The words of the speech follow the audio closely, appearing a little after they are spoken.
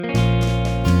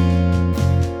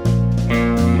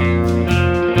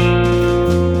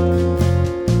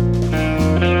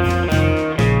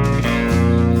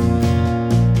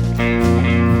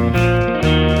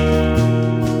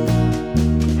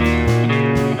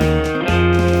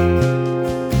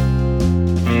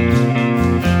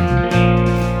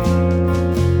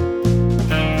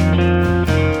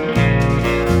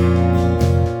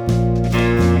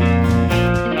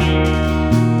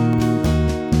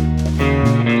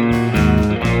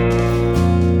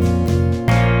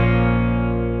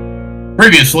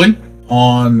Previously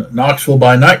on Knoxville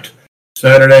by Night,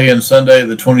 Saturday and Sunday,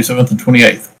 the 27th and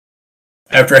 28th.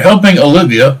 After helping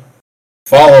Olivia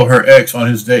follow her ex on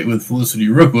his date with Felicity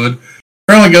Rookwood,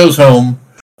 Charlie goes home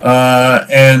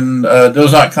and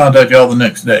does not contact y'all the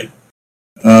next day.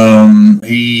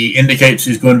 He indicates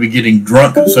he's going to be getting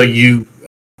drunk, so you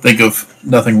think of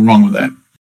nothing wrong with that.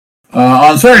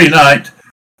 On Saturday night,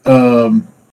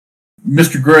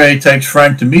 Mr. Gray takes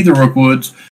Frank to meet the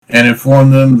Rookwoods and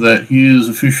inform them that he is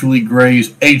officially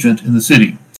Gray's agent in the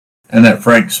city, and that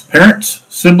Frank's parents,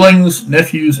 siblings,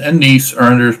 nephews, and niece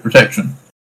are under his protection.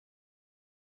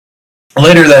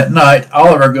 Later that night,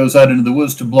 Oliver goes out into the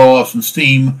woods to blow off some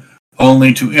steam,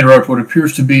 only to interrupt what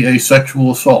appears to be a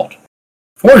sexual assault.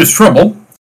 For his trouble,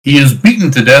 he is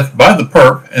beaten to death by the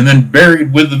perp and then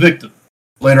buried with the victim,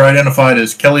 later identified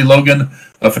as Kelly Logan,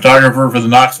 a photographer for the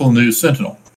Knoxville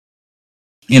News-Sentinel,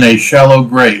 in a shallow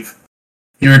grave.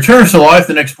 He returns to life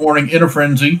the next morning in a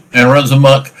frenzy and runs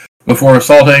amok before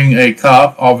assaulting a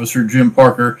cop, Officer Jim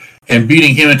Parker, and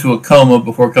beating him into a coma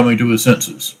before coming to his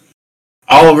senses.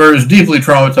 Oliver is deeply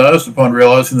traumatized upon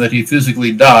realizing that he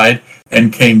physically died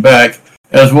and came back,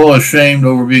 as well as shamed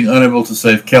over being unable to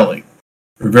save Kelly.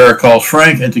 Rivera calls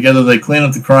Frank, and together they clean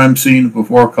up the crime scene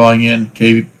before calling in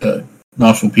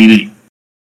Knoxville PD.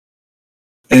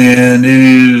 And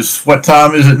what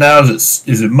time is it now? Is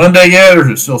it Monday yet, or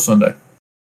is it still Sunday?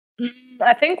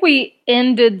 I think we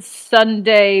ended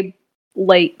Sunday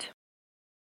late.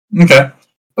 Okay.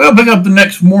 Well, pick up the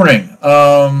next morning.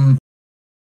 And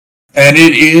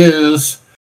it is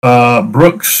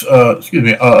Olivia's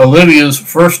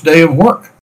first day of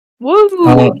work.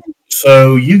 Woo!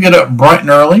 So you get up bright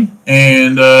and early,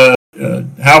 and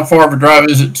how far of a drive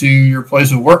is it to your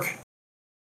place of work?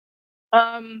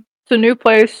 It's a new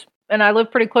place, and I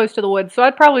live pretty close to the woods, so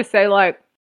I'd probably say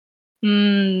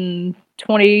 20,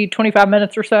 25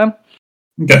 minutes or so.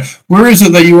 Okay. Where is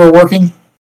it that you are working?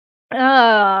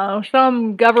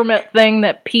 Some government thing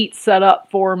that Pete set up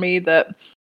for me that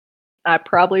I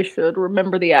probably should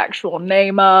remember the actual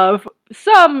name of.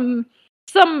 Some,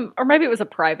 or maybe it was a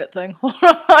private thing. Hold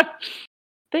on.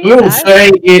 We'll say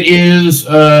it is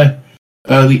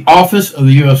the office of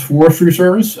the U.S. Forestry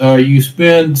Service. You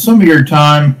spend some of your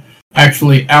time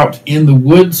actually out in the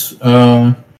woods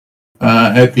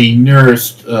at the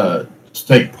nearest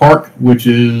state park, which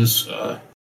is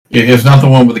it's not the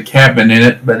one with the cabin in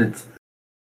it, but it's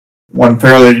one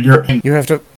fairly. You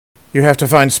have to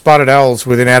find spotted owls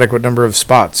with inadequate number of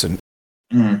spots, and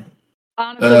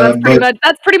honestly,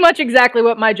 that's pretty much exactly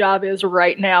what my job is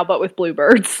right now, but with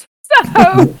bluebirds.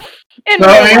 So,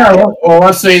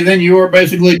 let's say then you are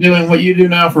basically doing what you do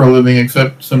now for a living,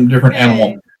 except some different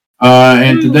animal.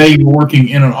 And today you're working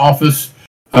in an office,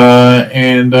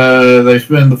 and they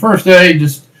spend the first day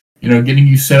just getting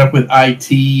you set up with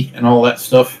IT and all that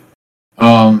stuff.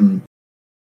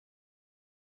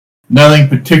 Nothing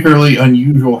particularly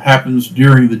unusual happens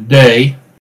during the day.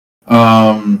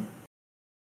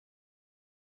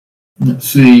 Let's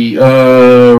see.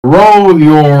 Roll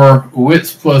your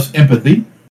wits plus empathy.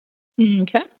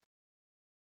 Okay.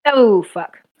 Oh,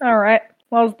 fuck. All right.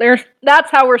 Well,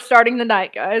 that's how we're starting the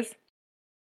night, guys.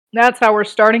 That's how we're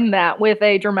starting that, with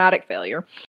a dramatic failure.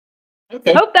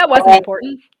 Okay. Hope that wasn't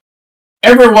important.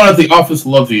 Everyone at the office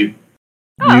loves you.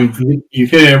 Oh.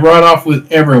 You've hit it right off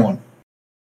with everyone.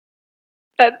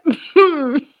 I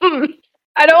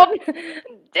don't like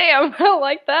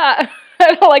that.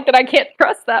 I don't like that I can't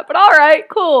trust that, but alright,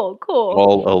 cool.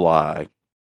 All a lie.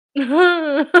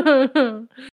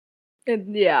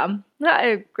 Yeah, I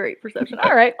have great perception.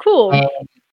 Alright, cool.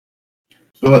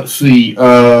 So let's see.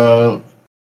 Oliver,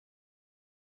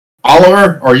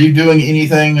 are you doing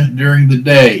anything during the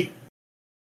day?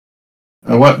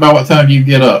 About what time do you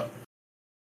get up?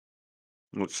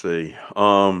 Let's see.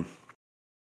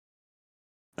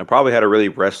 I probably had a really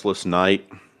restless night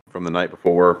from the night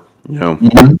before.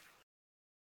 Mm-hmm.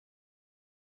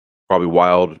 Probably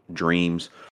wild dreams.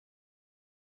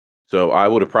 So I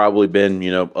would have probably been,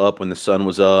 up when the sun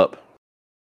was up,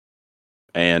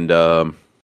 and probably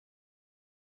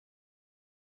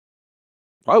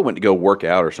went to go work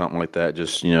out or something like that.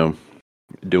 Just doing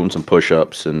some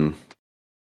push-ups and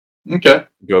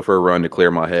go for a run to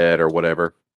clear my head or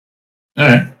whatever. All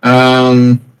right.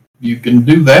 You can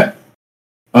do that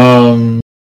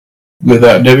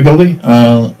without difficulty.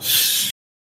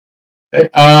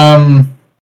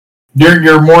 During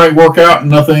your morning workout,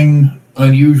 nothing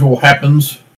unusual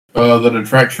happens that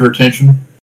attracts your attention.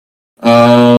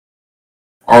 Are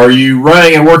you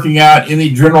running and working out in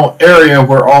the general area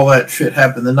where all that shit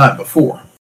happened the night before?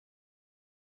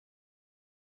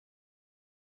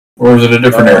 Or is it a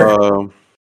different area?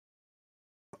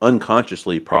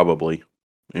 unconsciously, probably.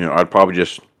 I'd probably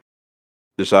just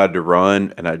decide to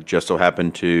run, and I just so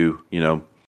happen to,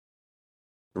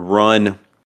 run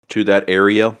to that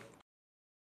area,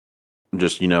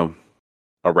 just,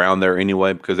 around there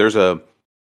anyway, because it was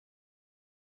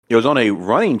on a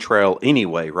running trail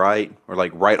anyway, right? Or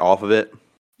like right off of it.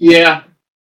 Yeah.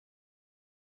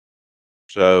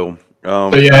 So,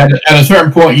 So yeah, at a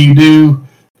certain point, you do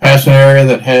pass an area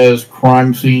that has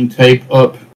crime scene tape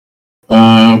up,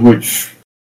 which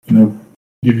gives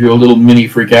you a little mini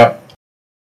freak out.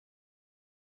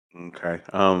 okay.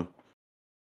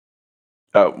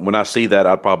 When I see that,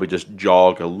 I'd probably just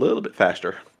jog a little bit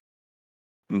faster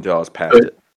until I was past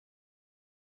it.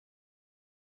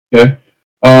 Okay.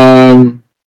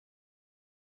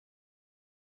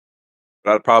 But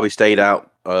I'd probably stayed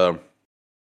out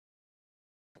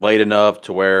late enough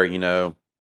to where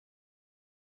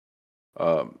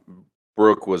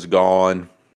Brooke was gone,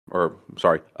 or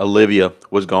sorry, Olivia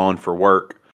was gone for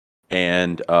work,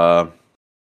 and I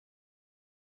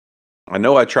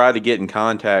know I tried to get in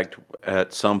contact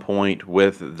at some point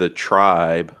with the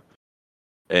tribe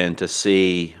and to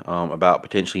see about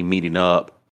potentially meeting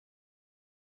up.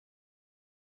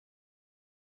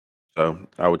 So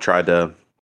I would try to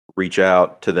reach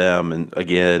out to them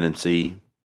and see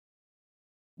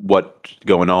what's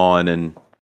going on, and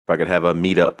if I could have a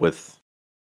meetup with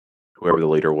whoever the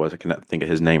leader was. I cannot think of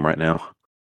his name right now.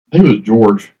 I think it was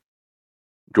George.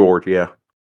 George, yeah.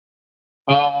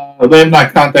 They have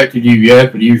not contacted you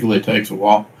yet, but usually it takes a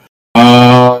while.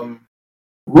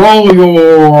 Roll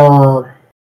your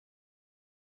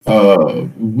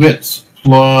wits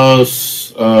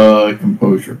plus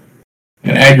composure,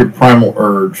 and add your primal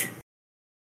urge.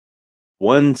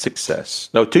 1 success.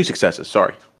 No, 2 successes.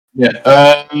 Sorry.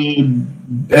 Yeah.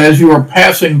 As you are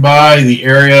passing by the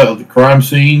area of the crime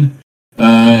scene,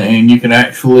 and you can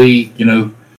actually,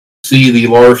 see the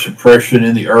large suppression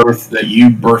in the earth that you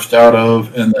burst out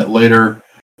of, and that later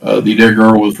the dead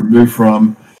girl was removed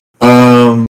from.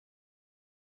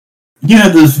 You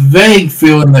have this vague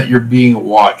feeling that you're being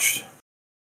watched.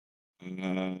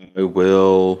 I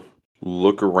will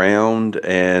look around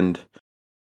and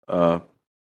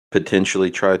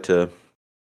potentially try to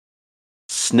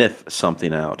sniff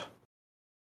something out.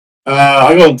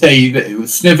 I'm going to tell you that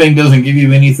sniffing doesn't give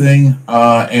you anything,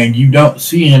 and you don't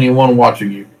see anyone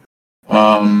watching you.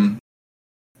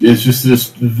 It's just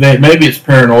this maybe it's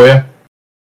paranoia.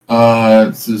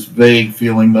 It's this vague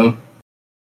feeling, though.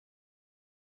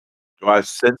 Do I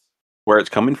sense where it's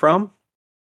coming from?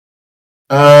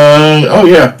 Oh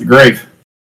yeah, the grave.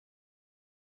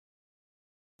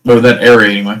 Or that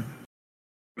area, anyway.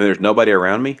 There's nobody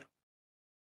around me?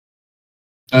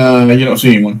 You don't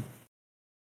see anyone.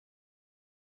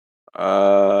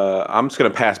 I'm just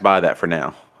going to pass by that for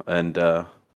now. And but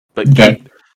Okay.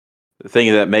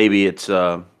 thinking that maybe it's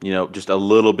just a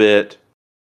little bit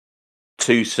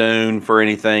too soon for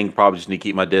anything. Probably just need to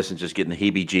keep my distance, just getting the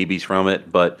heebie-jeebies from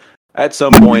it. But at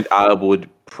some point, I would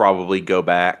probably go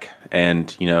back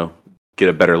and get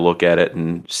a better look at it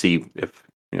and see if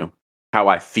how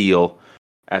I feel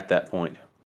at that point.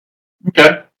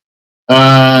 Okay.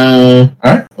 All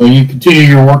right. Well, you continue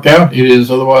your workout. It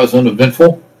is otherwise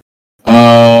uneventful,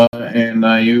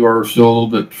 and you are still a little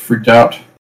bit freaked out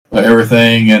by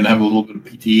everything and have a little bit of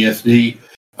PTSD.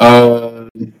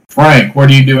 Frank, what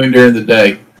are you doing during the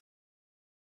day?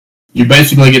 You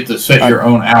basically get to set your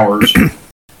own hours.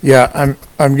 Yeah,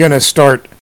 I'm gonna start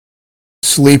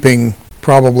sleeping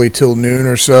probably till noon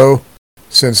or so,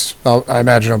 since I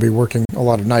imagine I'll be working a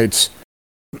lot of nights.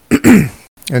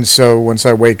 And so once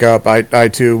I wake up, I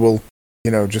too will,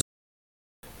 just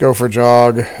go for a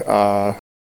jog.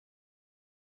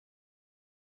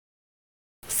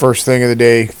 First thing of the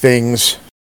day, things,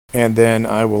 and then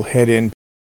I will head in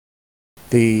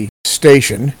the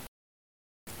station.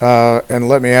 And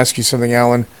let me ask you something,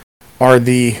 Alan. Are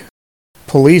the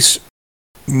police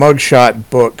mugshot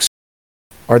books,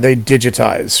 are they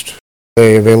digitized? Are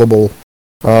they available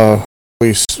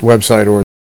police website or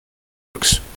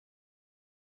books?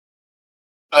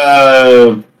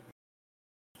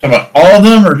 About all of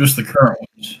them or just the current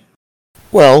ones?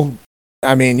 Well,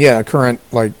 I mean, yeah, current,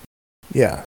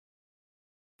 yeah.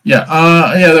 Yeah,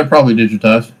 they're probably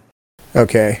digitized.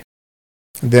 Okay.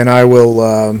 Then I will,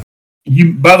 By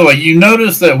the way, you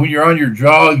notice that when you're on your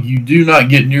jog, you do not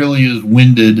get nearly as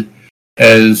winded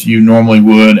as you normally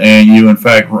would, and you, in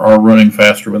fact, are running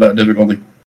faster without difficulty.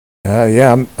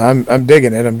 yeah, I'm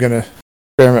digging it. I'm gonna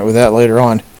experiment with that later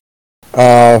on.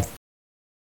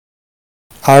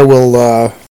 I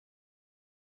will,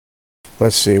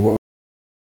 let's see.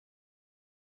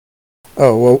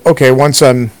 Oh, well, okay, once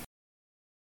I'm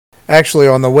Actually,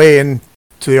 on the way in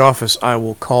to the office, I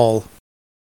will call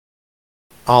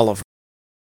Oliver.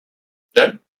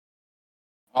 Okay.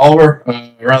 Oliver,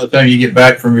 around the time you get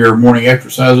back from your morning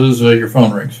exercises, your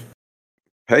phone rings.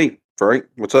 Hey, Frank,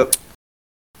 what's up?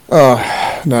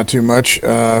 Not too much.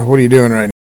 What are you doing right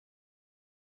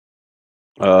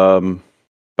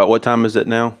About what time is it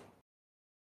now? now?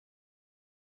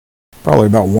 Probably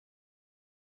about 1.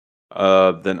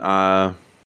 Then I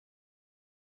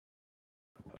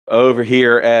over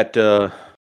here at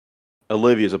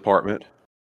Olivia's apartment.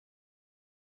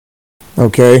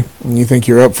 Okay. And you think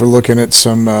you're up for looking at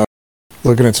some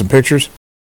pictures?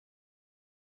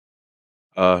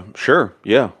 Sure,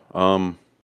 yeah.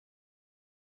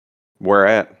 Where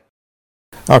at?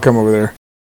 I'll come over there.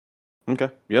 Okay,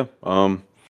 yeah.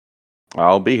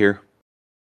 I'll be here.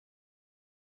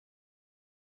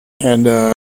 And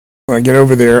when I get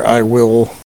over there, I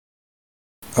will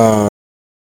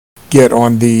get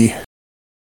on the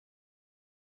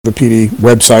PD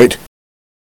website,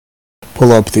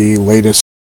 pull up the latest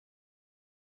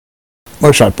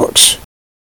mugshot books,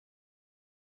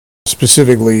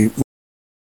 specifically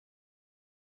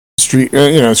street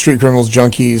criminals,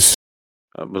 junkies.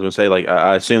 I was gonna say, like,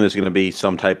 I assume there's gonna be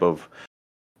some type of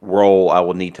roll I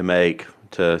will need to make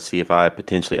to see if I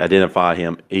potentially identify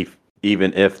him,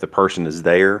 even if the person is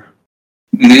there.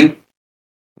 Mm-hmm.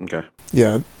 Okay.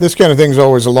 Yeah, this kind of thing's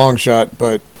always a long shot,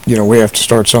 but we have to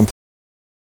start something.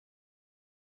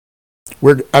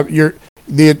 This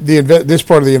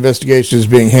part of the investigation is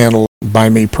being handled by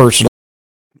me personally.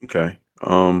 Okay.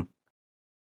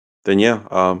 Then yeah.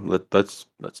 Let's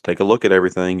take a look at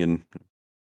everything and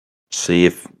see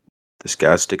if this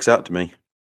guy sticks out to me.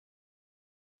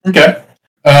 Okay.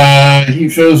 He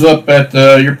shows up at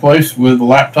your place with a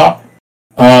laptop.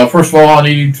 First of all, I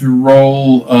need you to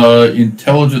roll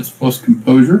intelligence plus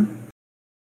composure.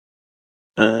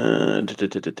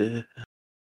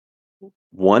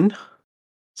 1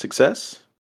 success.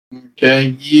 Okay,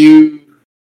 you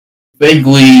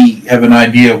vaguely have an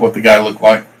idea of what the guy looked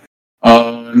like.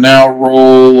 Now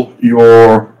roll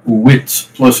your wits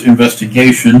plus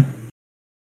investigation.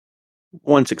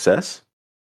 1 success.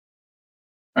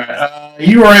 All right,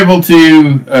 you are able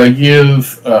to give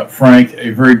Frank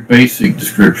a very basic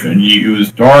description. It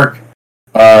was dark.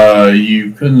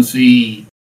 You couldn't see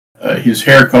his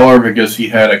hair color because he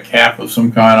had a cap of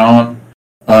some kind on.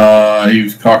 He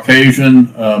was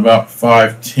Caucasian, about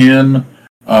 5'10".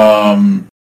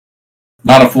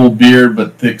 Not a full beard,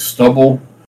 but thick stubble.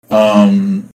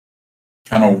 Kind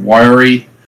of wiry.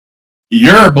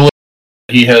 You're believing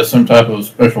he has some type of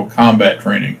special combat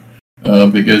training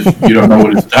because you don't know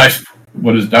what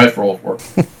his dice rolls were.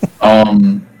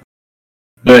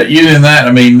 But even in that,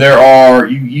 I mean, there are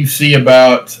you see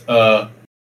about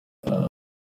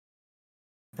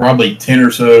probably 10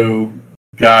 or so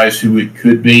guys who it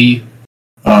could be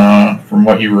from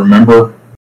what you remember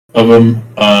of them,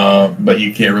 but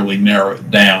you can't really narrow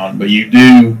it down. But you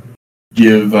do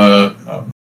give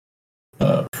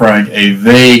Frank a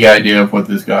vague idea of what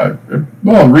this guy,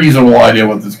 well, a reasonable idea of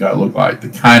what this guy looked like, the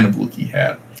kind of look he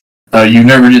had. You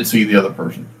never did see the other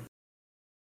person.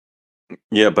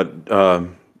 Yeah, but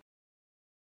do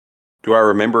I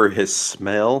remember his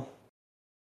smell?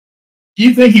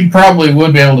 You think he probably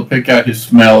would be able to pick out his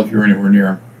smell if you're anywhere near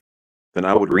him? Then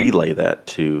I would relay that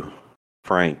to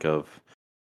Frank. I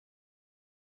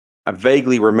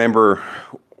vaguely remember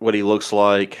what he looks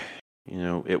like.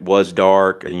 It was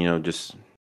dark, and just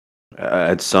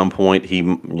at some point he,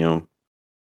 I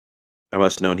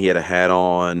must have known he had a hat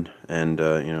on, and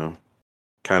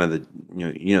kind of the,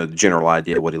 the general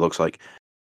idea of what he looks like.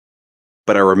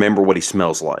 But I remember what he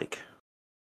smells like.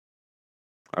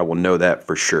 I will know that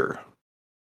for sure.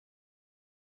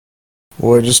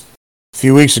 Boy, just a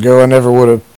few weeks ago, I never would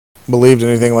have believed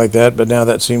anything like that, but now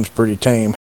that seems pretty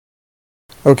tame.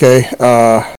 Okay,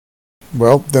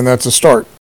 well, then that's a start.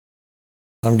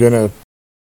 I'm gonna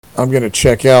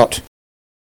check out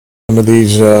some of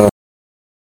these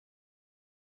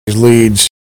leads.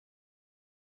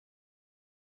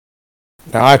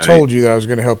 Now, I told you that I was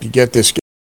gonna help you get this,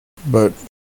 but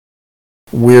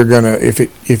we're gonna, if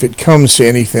it comes to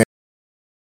anything,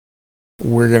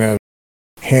 we're gonna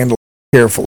handle it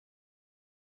carefully.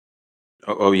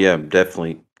 Oh yeah,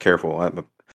 definitely careful.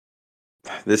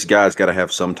 This guy's got to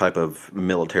have some type of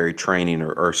military training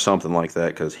or something like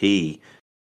that, because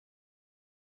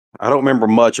I don't remember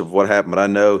much of what happened, but I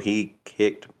know he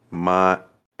kicked my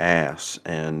ass,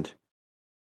 and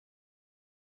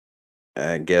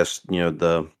I guess,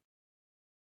 the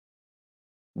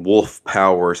wolf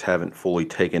powers haven't fully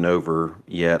taken over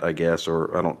yet, I guess,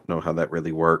 or I don't know how that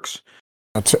really works.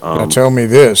 Now tell me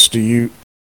this: do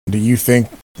Do you think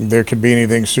there could be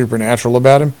anything supernatural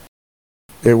about him?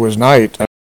 It was night.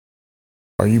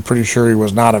 Are you pretty sure he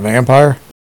was not a vampire?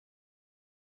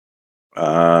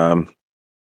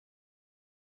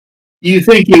 You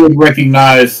think he would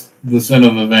recognize the scent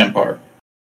of a vampire?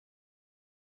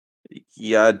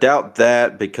 Yeah, I doubt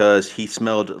that because he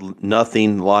smelled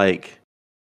nothing like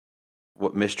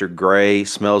what Mr. Gray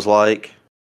smells like.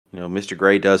 You know, Mr.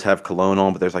 Gray does have cologne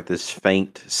on, but there's like this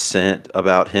faint scent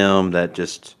about him that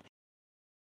just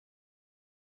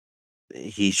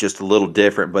he's just a little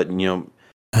different, but I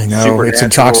know, it's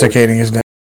intoxicating, isn't it?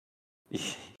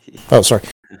 Oh, sorry.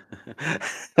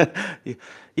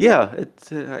 Yeah,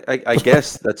 it's. I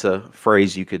guess that's a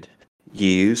phrase you could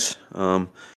use.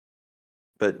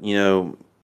 But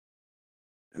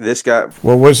this guy.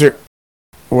 Well, was there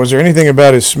anything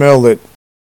about his smell that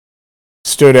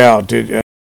stood out?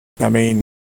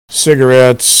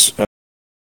 Cigarettes,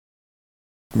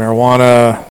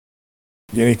 marijuana,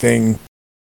 anything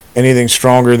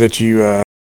stronger that you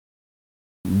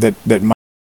that might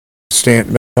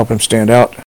help him stand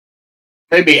out?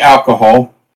 Maybe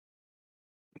alcohol.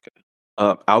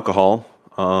 Alcohol.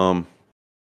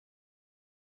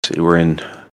 See, we're in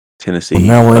Tennessee. Well,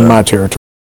 now we're in my territory.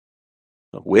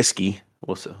 Whiskey.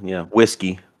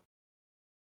 Whiskey.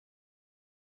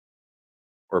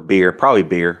 Or beer. Probably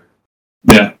beer.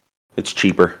 Yeah. It's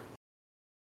cheaper.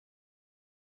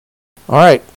 All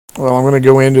right. Well, I'm going to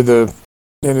go into the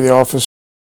office,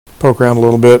 poke around a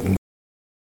little bit, and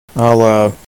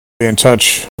I'll be in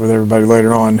touch with everybody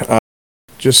later on.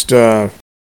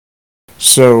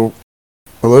 So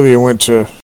Olivia went to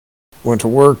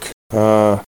work.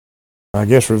 I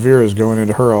guess Rivera is going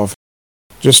into her office.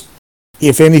 Just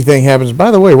if anything happens. By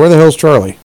the way, where the hell's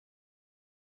Charlie?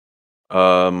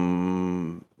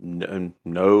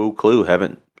 No clue.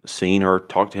 Haven't seen or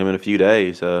talked to him in a few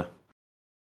days.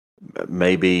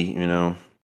 Maybe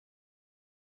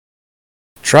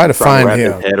try to find wrap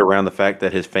him. His head around the fact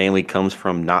that his family comes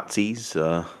from Nazis.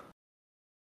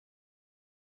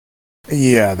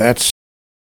 Yeah, that's.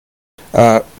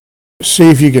 See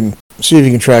if you can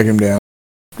track him down.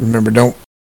 Remember, don't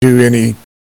do any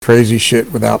crazy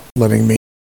shit without letting me.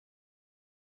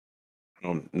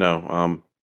 No.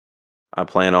 I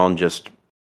plan on just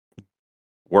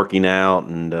working out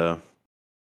and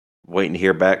waiting to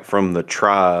hear back from the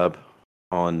tribe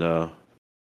on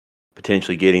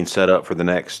potentially getting set up for the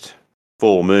next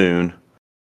full moon.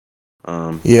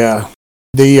 Yeah,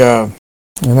 and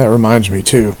that reminds me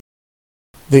too.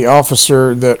 The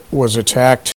officer that was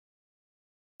attacked,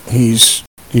 he's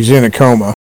in a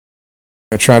coma.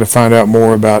 I try to find out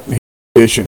more about his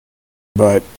condition,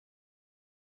 but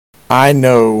I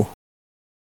know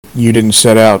you didn't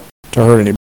set out to hurt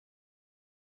anybody.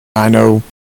 I know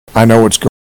what's going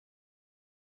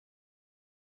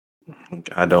on.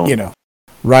 I don't.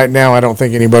 Right now I don't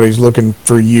think anybody's looking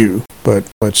for you, but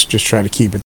let's just try to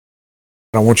keep it.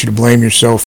 I don't want you to blame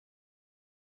yourself.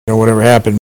 Whatever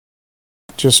happened.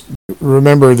 Just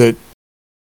remember that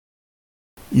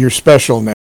you're special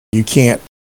now. You can't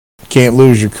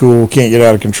lose your cool, can't get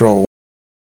out of control.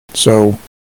 So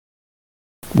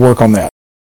work on that.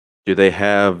 Do they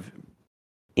have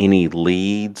any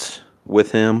leads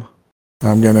with him?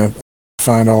 I'm going to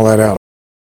find all that out.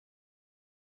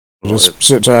 Just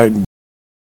sit tight.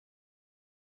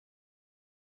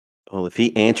 Well, if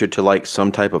he answered to like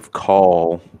some type of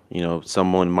call,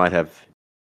 someone might have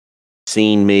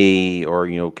seen me or,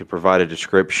 could provide a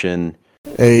description.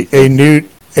 A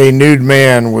nude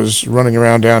man was running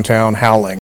around downtown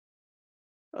howling.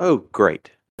 Oh,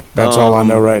 great. That's all I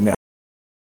know right now.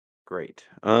 Great.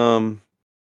 All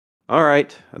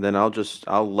right. And then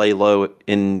I'll lay low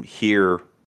in here,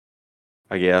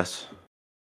 I guess.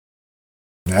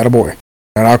 Attaboy.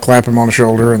 And I'll clap him on the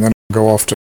shoulder and then go off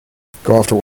to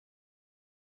work.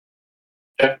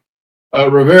 Okay.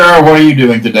 Rivera, what are you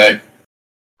doing today?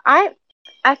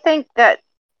 I think that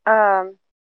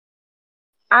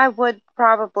I would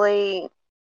probably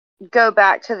go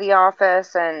back to the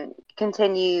office and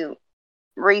continue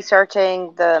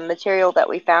researching the material that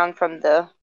we found from the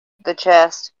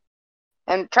chest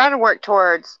and try to work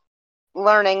towards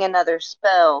learning another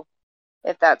spell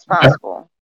if that's possible.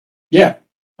 Yeah.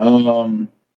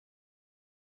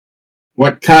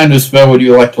 What kind of spell would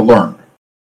you like to learn?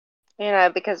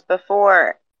 Because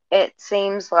before it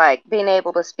seems like being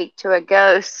able to speak to a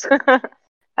ghost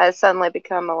has suddenly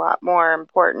become a lot more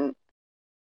important.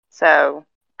 So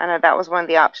I know that was one of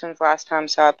the options last time,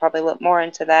 so I'd probably look more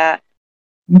into that.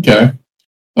 Okay.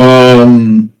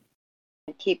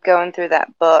 Keep going through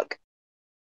that book.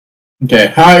 Okay,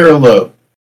 high or low?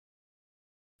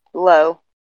 Low.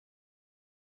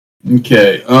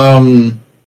 Okay.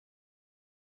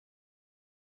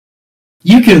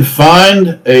 You can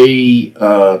find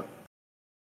a.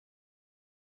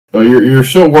 You're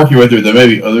still working with it. There may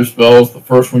be other spells. The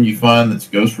first one you find that's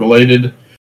ghost related.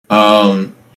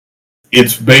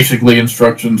 It's basically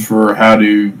instructions for how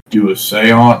to do a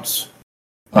seance.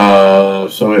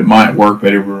 So it might work,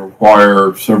 but it would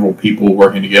require several people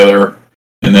working together.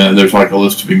 And then there's like a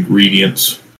list of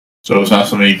ingredients. So it's not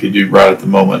something you could do right at the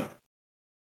moment.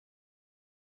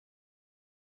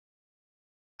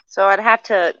 So I'd have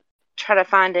to try to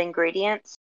find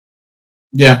ingredients.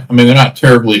 Yeah, I mean, they're not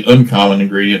terribly uncommon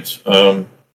ingredients. Also,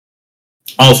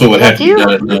 would have to be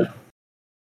done at night.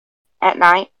 At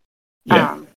night?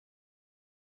 Yeah.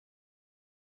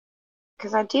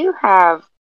 Because I do have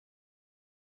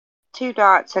 2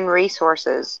 dots in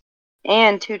resources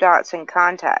and 2 dots in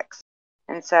contacts.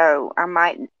 And so I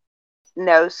might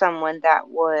know someone that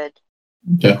would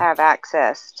have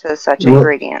access to such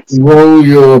ingredients. Roll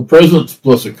your presence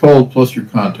plus a cold plus your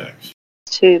contacts.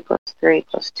 2 plus 3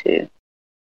 plus 2.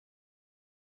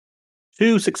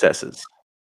 2 successes.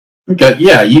 Okay,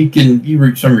 yeah, you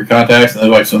reach some of your contacts, and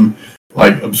there's like some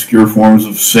like obscure forms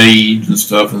of sage and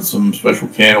stuff, and some special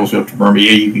candles you have to burn. But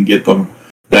yeah, you can get them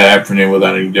that afternoon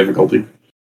without any difficulty.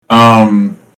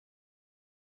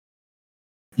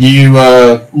 You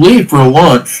leave for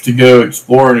lunch to go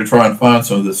explore and to try and find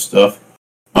some of this stuff.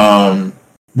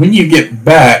 When you get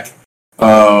back,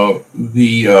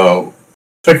 the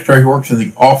secretary who works in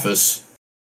the office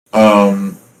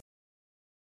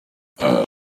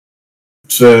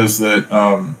says that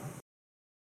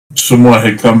someone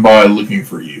had come by looking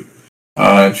for you.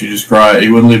 She described, he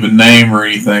wouldn't leave a name or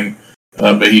anything,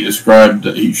 but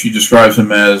she describes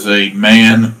him as a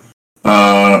man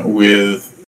with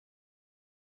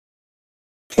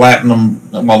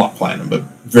platinum, well, not platinum, but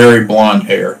very blonde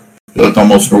hair. He looked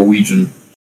almost Norwegian.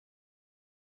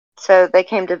 So they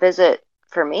came to visit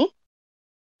for me?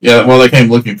 Yeah, well, they came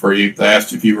looking for you. They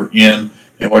asked if you were in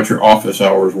and what your office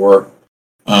hours were.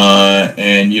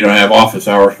 And you don't have office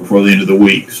hours before the end of the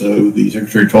week. So the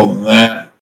secretary told them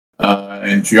that.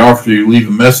 And she offered to leave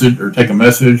a message or take a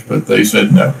message, but they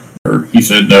said no. Or he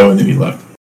said no, and then he left.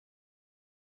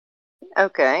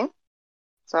 Okay.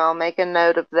 So I'll make a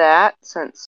note of that,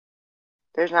 since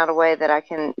there's not a way that I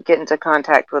can get into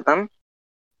contact with them.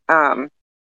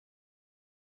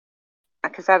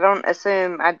 Because I don't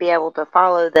assume I'd be able to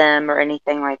follow them or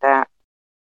anything like that.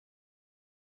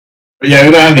 But yeah,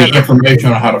 we don't have any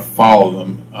information on how to follow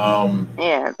them.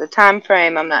 Yeah, the time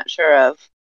frame I'm not sure of.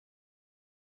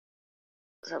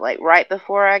 Is it like right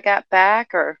before I got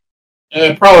back, or?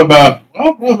 Probably about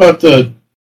 20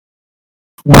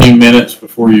 minutes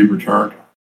before you returned.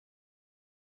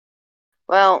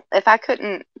 Well, if I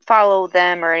couldn't follow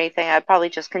them or anything, I'd probably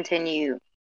just continue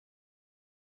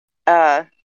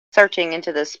searching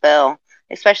into the spell,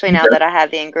 especially now that I have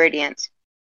the ingredients.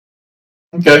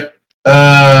 Okay.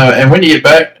 And when you get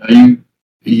back, I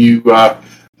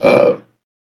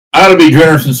ought to be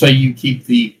generous and say you keep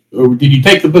the. Or did you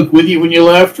take the book with you when you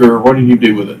left, or what did you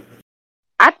do with it?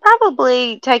 I'd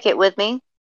probably take it with me.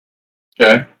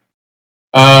 Okay.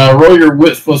 Roll your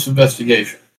wits plus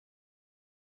investigation.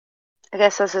 I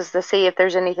guess this is to see if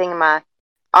there's anything in my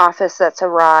office that's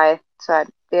awry, so I'd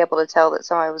be able to tell that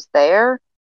somebody was there.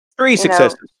 3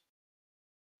 successes.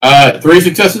 3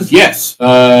 successes? Yes.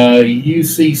 You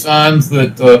see signs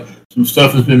that some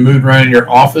stuff has been moved around in your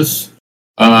office.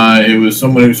 It was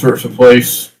someone who searched the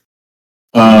place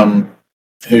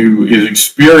who is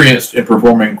experienced in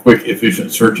performing quick,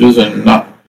 efficient searches, and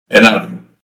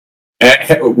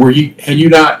had you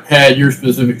not had your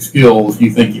specific skills, you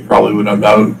think you probably would not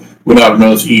have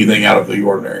noticed anything out of the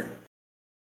ordinary.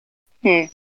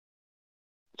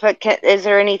 But is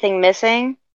there anything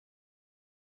missing?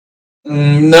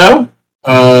 No.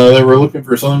 They were looking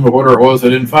for something, but whatever it was, they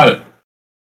didn't find it.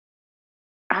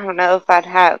 I don't know if I'd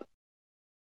have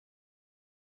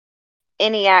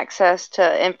any access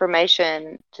to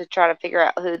information to try to figure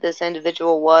out who this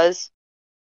individual was,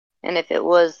 and if it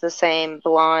was the same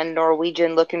blonde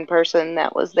Norwegian-looking person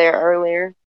that was there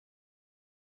earlier.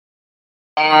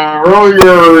 Roll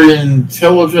your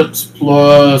intelligence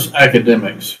plus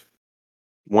academics.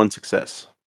 1 success.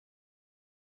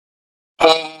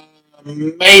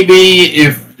 Maybe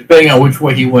if, depending on which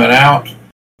way he went out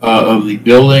of the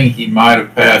building, he might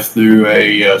have passed through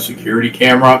a security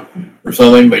camera or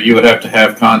something, but you would have to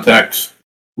have contacts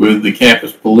with the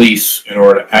campus police in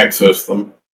order to access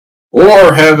them,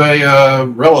 or have a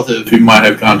relative who might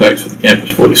have contacts with the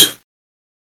campus police.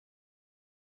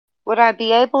 Would I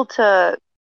be able to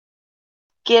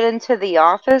get into the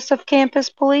office of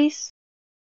campus police?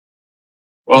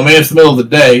 Well, I mean, it's the middle of the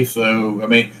day, so, I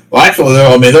mean, well, actually,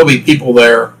 there'll be people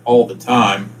there all the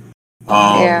time.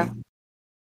 Yeah.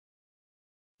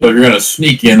 So if you're going to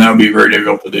sneak in, that would be very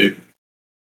difficult to do.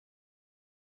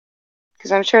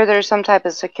 Because I'm sure there's some type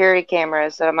of security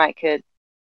cameras that I could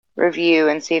review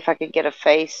and see if I could get a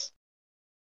face.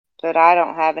 But I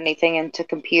don't have anything into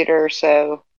computer,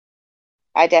 so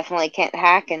I definitely can't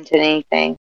hack into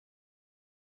anything.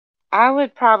 I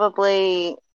would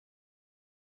probably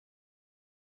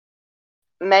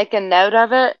make a note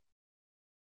of it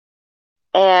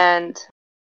and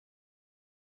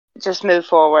just move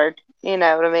forward. You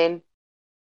know what I mean?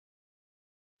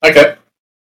 Okay.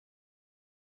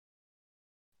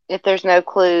 If there's no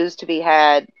clues to be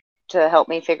had to help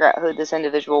me figure out who this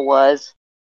individual was.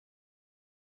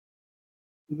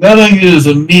 Nothing is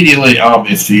immediately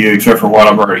obvious to you except for what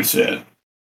I've already said.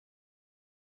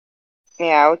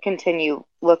 Yeah, I would continue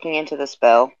looking into the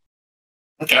spell.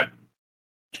 Okay.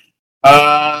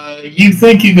 You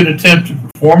think you could attempt to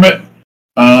perform it.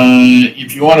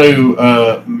 If you want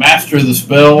to master the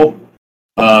spell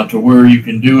to where you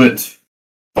can do it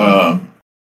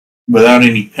without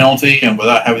any penalty and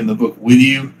without having the book with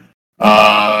you,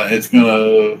 it's going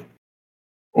to...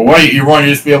 Well, what, you want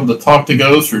to just be able to talk to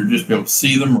ghosts or just be able to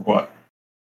see them or what?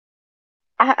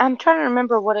 I'm trying to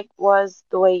remember what it was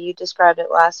the way you described it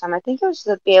last time. I think it was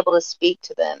to be able to speak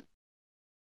to them.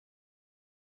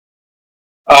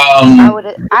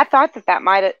 I thought that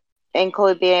might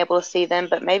include being able to see them,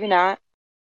 but maybe not.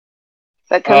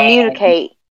 But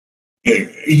communicate.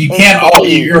 You can't.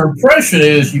 Your impression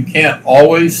is you can't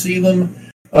always see them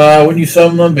when you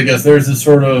summon them because there's this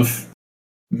sort of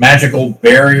magical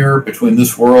barrier between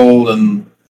this world and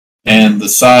the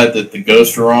side that the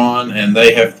ghosts are on, and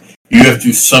you have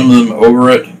to summon them over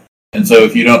it. And so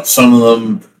if you don't summon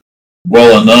them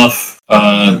well enough,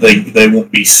 they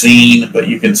won't be seen, but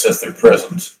you can sense their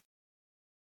presence.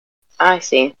 I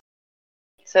see.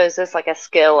 So is this like a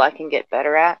skill I can get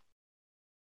better at?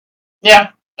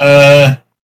 Yeah. The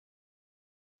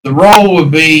role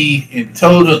would be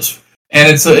intelligence, and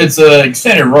it's a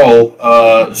extended role.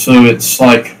 So it's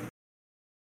like,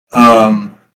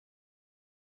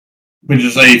 we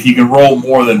just say if you can roll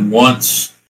more than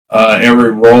once,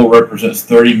 every roll represents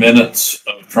 30 minutes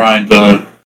of trying to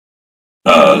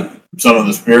summon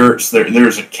the spirits.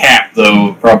 There's a cap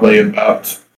though, probably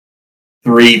about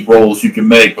 3 rolls you can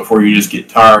make before you just get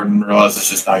tired and realize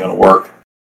it's just not going to work.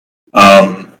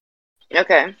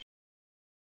 Okay.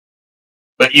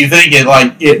 But you think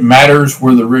it matters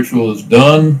where the ritual is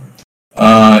done.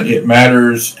 It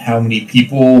matters how many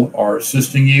people are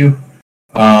assisting you.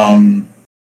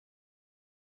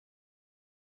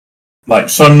 Like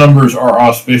some numbers are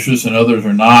auspicious and others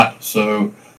are not.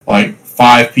 So like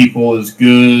 5 people is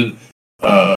good.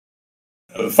 5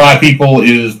 people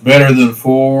is better than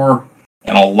 4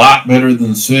 and a lot better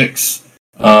than 6.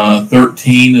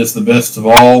 13 is the best of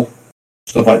all.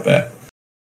 Stuff like that.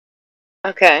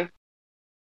 Okay.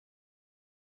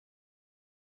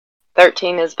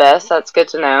 13 is best. That's good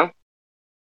to know.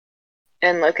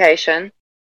 And location.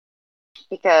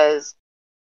 Because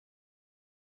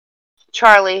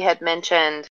Charlie had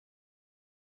mentioned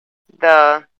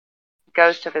the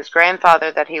ghost of his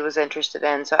grandfather that he was interested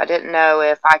in, so I didn't know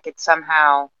if I could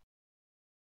somehow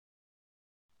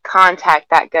contact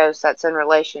that ghost that's in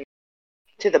relation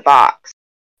to the box.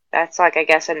 That's like, I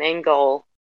guess, an end goal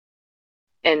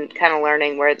in kind of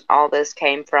learning where all this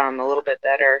came from a little bit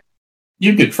better.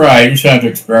 You could try. You just have to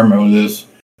experiment with this.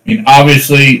 I mean,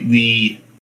 obviously,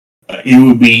 it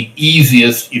would be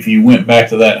easiest if you went back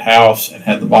to that house and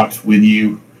had the box with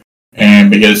you.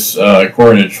 And because,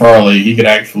 according to Charlie, he could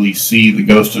actually see the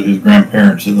ghost of his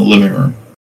grandparents in the living room.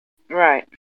 Right.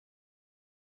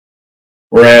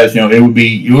 Whereas, it would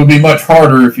be much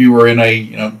harder if you were in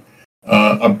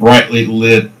a brightly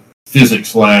lit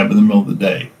physics lab in the middle of the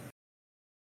day.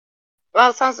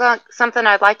 Well, it sounds like something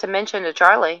I'd like to mention to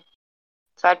Charlie.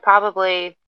 So I'd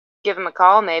probably give him a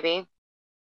call, maybe.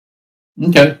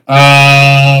 Okay.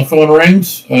 Phone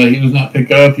rings. He does not pick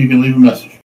up. You can leave a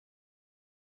message.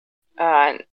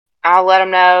 I'll let him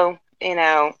know,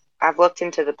 I've looked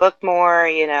into the book more,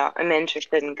 I'm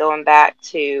interested in going back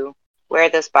to where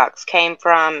this box came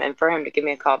from and for him to give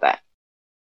me a call back.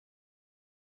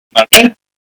 Okay.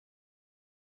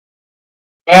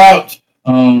 About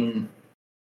a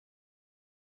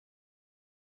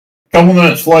couple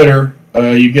minutes later,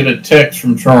 you get a text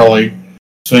from Charlie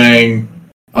saying,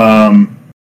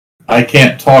 I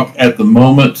can't talk at the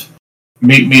moment.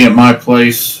 Meet me at my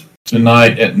place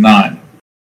tonight at 9.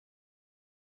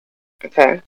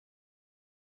 Okay.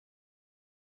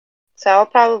 So I'll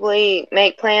probably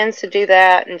make plans to do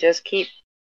that and just keep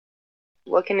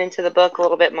looking into the book a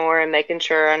little bit more and making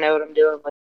sure I know what I'm doing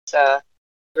with this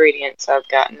ingredients I've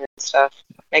gotten and stuff,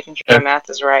 making sure Okay. my math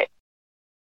is right.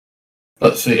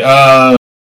 Let's see.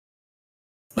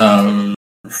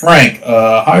 Frank,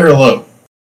 high or low?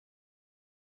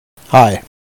 Hi.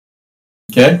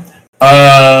 Okay.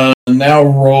 Now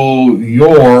roll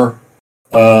your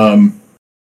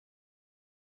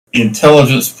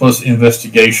intelligence plus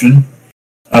investigation,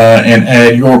 and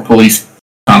add your police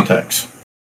contacts.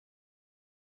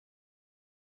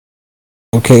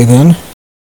 Okay, then.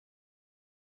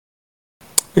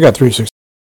 I got 360.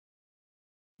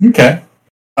 Okay.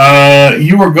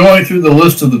 You were going through the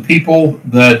list of the people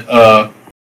that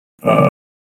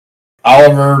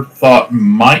Oliver thought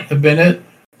might have been it.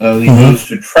 The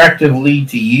most attractive lead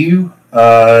to you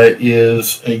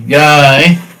is a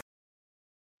guy.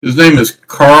 His name is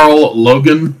Carl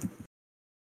Logan.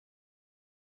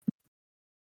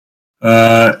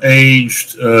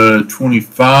 Aged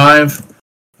 25.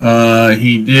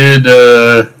 He did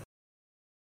a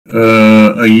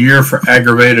year for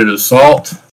aggravated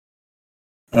assault.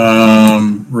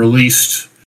 Released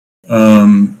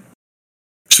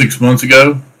 6 months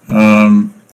ago.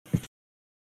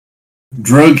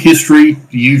 Drug history,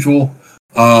 the usual.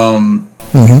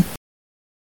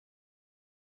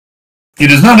 He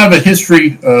does not have a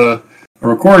history, a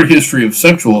recorded history of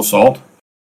sexual assault.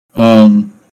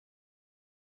 And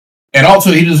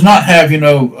also, he does not have,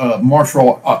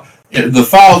 martial. The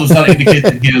file does not indicate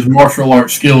that he has martial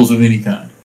arts skills of any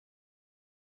kind.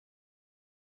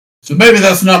 So maybe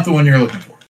that's not the one you're looking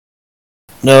for.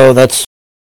 No, that's.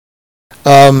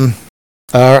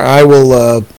 I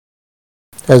will.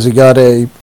 Has he got a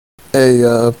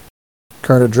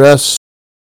current address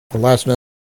or last name?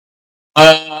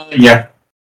 Yeah.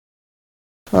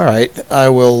 All right, I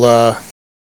will.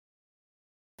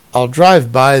 I'll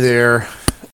drive by there.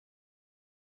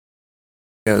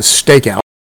 Stakeout.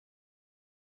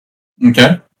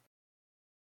 Okay.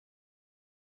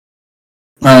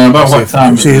 About what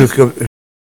time?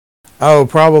 Oh,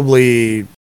 probably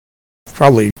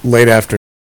late after.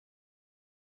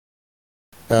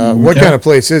 What kind of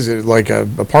place is it? Like a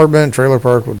apartment, trailer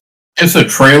park? It's a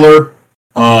trailer.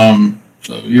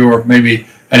 So you're maybe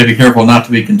had to be careful not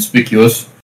to be conspicuous.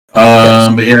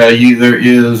 Yes. But yeah, there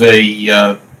is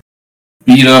a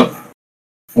beat up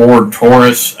Ford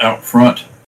Taurus out front,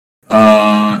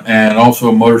 and also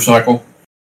a motorcycle.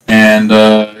 And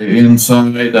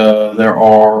inside there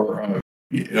are.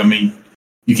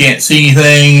 You can't see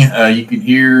anything. You can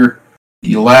hear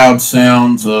the loud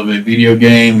sounds of a video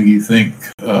game. You think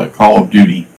Call of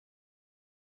Duty.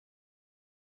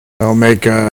 I'll make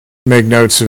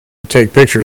notes and take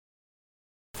pictures,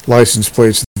 license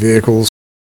plates of the vehicles.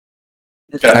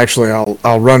 Okay. Actually,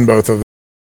 I'll run both of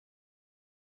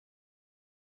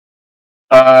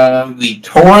them. The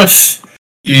Taurus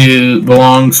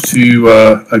belongs to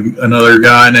another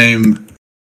guy named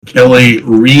Kelly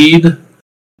Reed.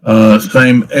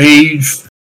 Same age.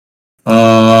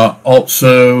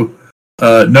 Also,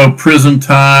 no prison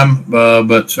time,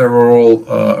 but several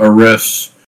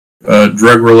arrests,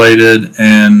 drug-related,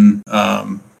 and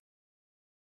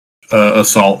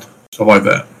assault, stuff like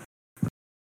that.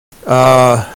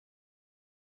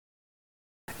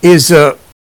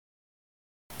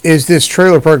 Is this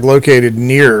trailer park located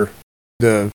near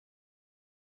the?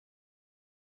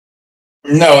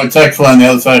 No, it's actually on the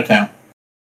other side of town.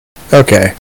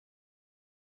 Okay.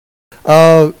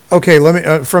 Okay. Let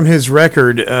me. From his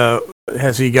record,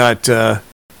 has he got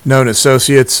known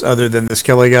associates other than this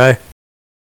Kelly guy?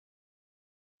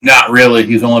 Not really.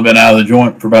 He's only been out of the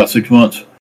joint for about 6 months.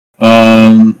 They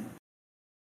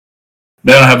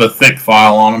don't have a thick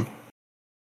file on him.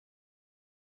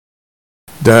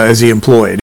 Is he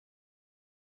employed?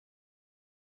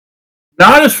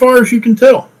 Not as far as you can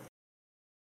tell.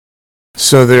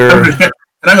 So they're.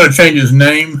 I'm going to change his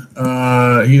name.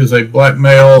 He is a black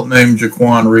male named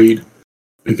Jaquan Reed,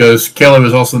 because Kelly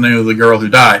was also the name of the girl who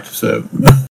died. So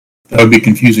that would be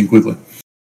confusing quickly.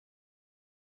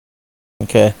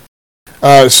 Okay.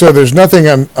 So there's nothing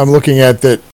I'm looking at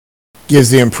that gives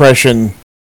the impression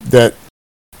that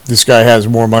this guy has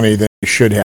more money than he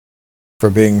should have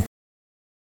for being.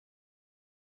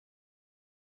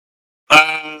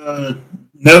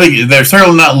 No, they're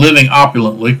certainly not living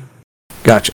opulently.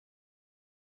 Gotcha.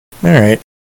 All right.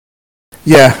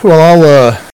 Yeah. Well,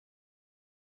 I'll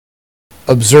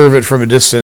observe it from a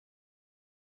distance.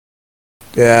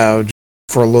 Yeah,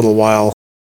 for a little while.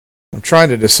 I'm trying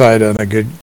to decide on a good.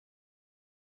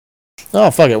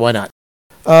 Oh, fuck it. Why not?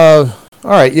 All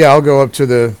right. Yeah, I'll go up to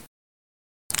the.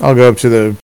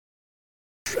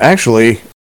 Actually,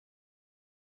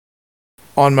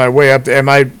 on my way up, am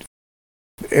I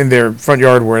in their front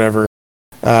yard, wherever?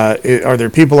 Are there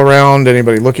people around?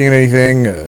 Anybody looking at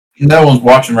anything? No one's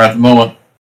watching right at the moment.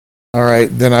 All right,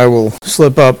 then I will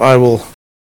slip up. I will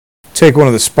take one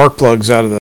of the spark plugs out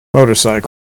of the motorcycle.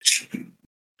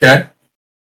 Okay.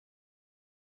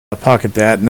 I'll pocket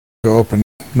that and then go up and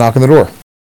knock on the door.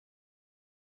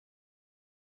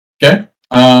 Okay.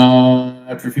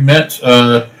 After a few minutes,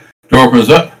 door opens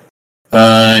up.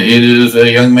 It is a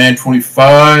young man,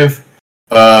 25,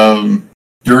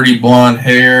 dirty blonde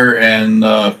hair and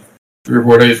 3 or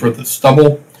 4 days worth of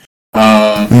stubble.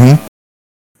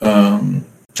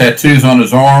 Tattoos on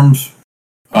his arms.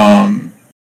 Oliver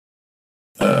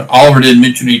didn't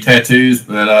mention any tattoos,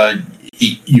 but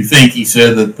you think he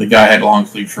said that the guy had a long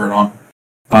sleeve shirt on.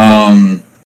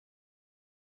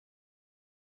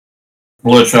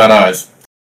 Bloodshot eyes.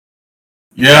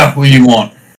 Yeah, what do you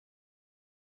want?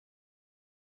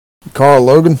 Carl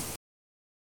Logan.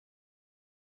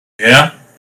 Yeah?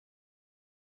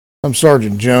 I'm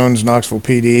Sergeant Jones, Knoxville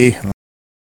PD.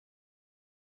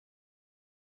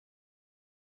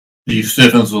 He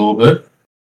stiffens a little bit.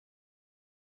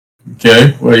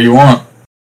 Okay, what do you want?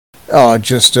 Oh, I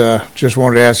just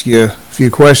wanted to ask you a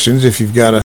few questions if you've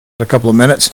got a couple of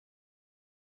minutes.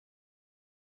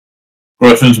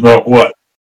 Questions about what?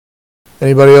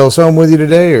 Anybody else home with you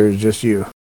today, or just you?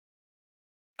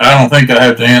 I don't think I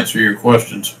have to answer your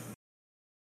questions.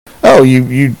 Oh,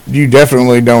 you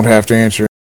definitely don't have to answer.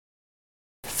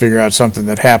 Figure out something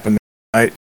that happened.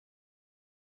 I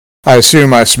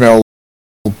assume I smell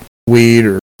weed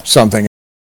or something.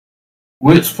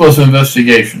 Wits plus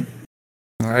investigation.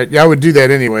 All right, yeah, I would do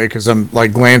that anyway because I'm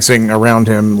like glancing around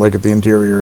him, like at the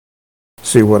interior,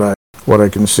 see what I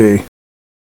can see.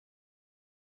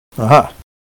 Aha,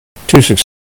 2 6.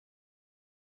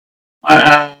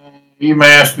 You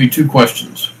may ask me 2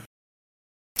 questions.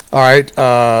 All right.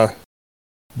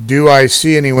 Do I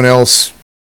see anyone else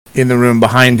in the room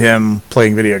behind him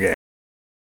playing video game?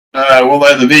 We'll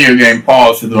let the video game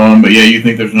pause for the moment, but yeah, you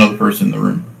think there's another person in the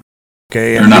room.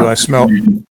 Okay, and do I smell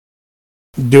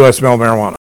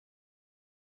marijuana?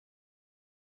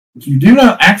 You do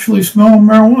not actually smell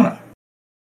marijuana.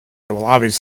 Well,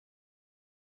 obviously.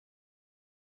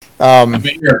 I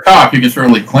mean, you're a cop, you can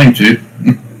certainly claim to.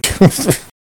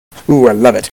 Ooh, I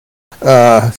love it.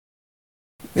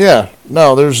 Yeah,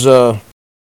 no, there's no,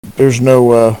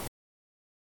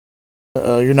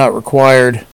 you're not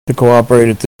required to cooperate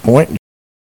at this point.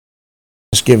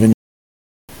 Just giving a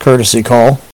courtesy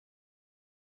call.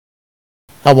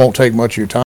 I won't take much of your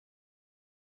time.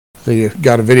 So you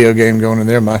got a video game going in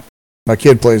there. My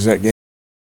kid plays that game.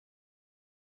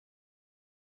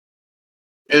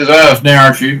 His eyes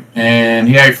narrow you, and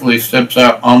he actually steps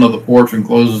out onto the porch and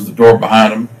closes the door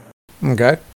behind him.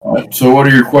 Okay. All right, so what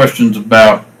are your questions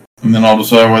about? And then I'll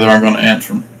decide whether I'm going to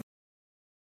answer them.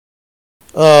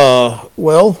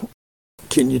 Well,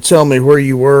 can you tell me where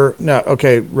you were? No,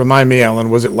 okay, remind me,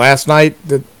 Alan. Was it last night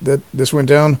that this went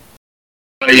down?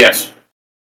 Yes.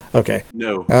 Okay.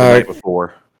 No, the night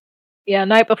before. Yeah,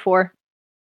 night before.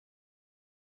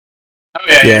 Oh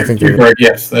yeah, I think you're correct.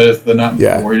 Yes, that is the night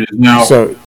before. It is now.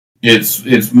 So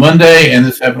it's Monday, and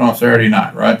this happened on Saturday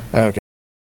night, right? Okay.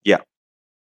 Yeah.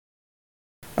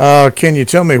 Can you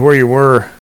tell me where you were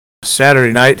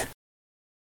Saturday night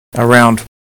around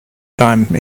time?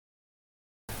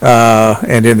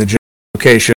 And in the general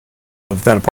location of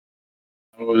that apartment?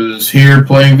 I was here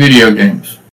playing video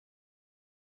games.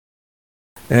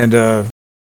 And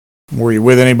were you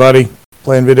with anybody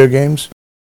playing video games?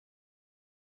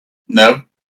 No.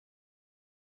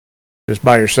 Just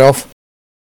by yourself?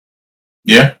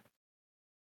 Yeah.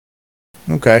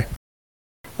 Okay.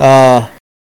 Yeah,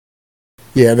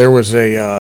 there was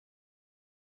a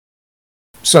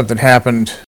something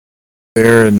happened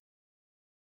there, and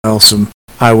some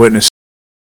eyewitness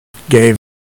gave a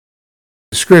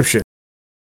description,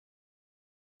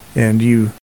 and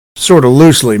you sort of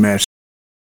loosely matched,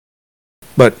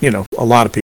 but a lot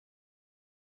of people.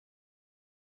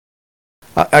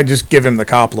 I just give him the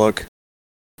cop look.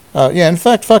 Yeah, in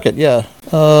fact, fuck it, yeah.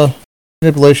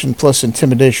 Manipulation plus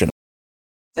intimidation.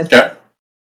 Okay.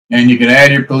 And you can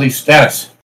add your police status.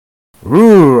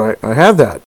 Ooh, I have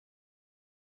that.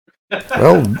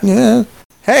 Well, yeah.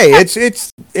 Hey,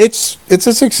 it's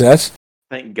a success.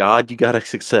 Thank God you got a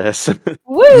success.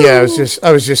 Woo! Yeah,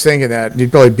 I was just thinking that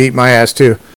you'd probably beat my ass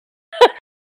too.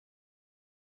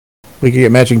 We could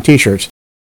get matching T-shirts.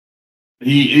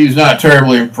 He's not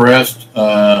terribly impressed.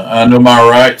 I know my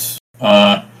rights.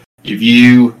 If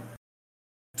you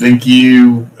think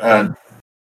you can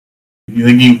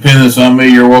pin this on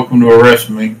me, you're welcome to arrest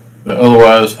me. But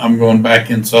otherwise, I'm going back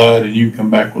inside, and you can come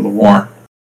back with a warrant.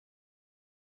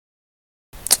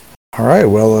 All right.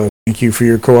 Well, thank you for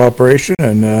your cooperation,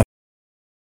 and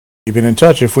keeping in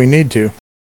touch if we need to.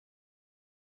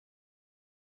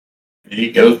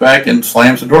 He goes back and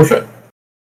slams the door shut.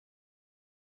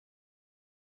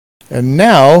 And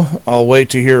now I'll wait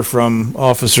to hear from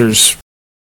officers,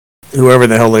 whoever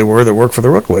the hell they were, that work for the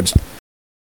Rookwoods.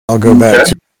 I'll go back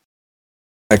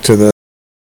to the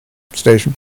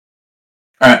station.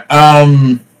 All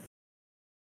right.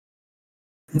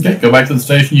 Okay, go back to the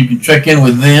station. You can check in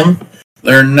with them.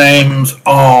 Their names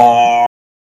are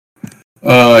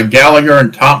Gallagher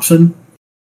and Thompson.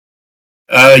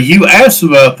 You asked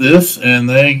about this, and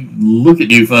they look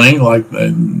at you funny, like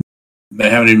they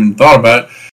haven't even thought about it.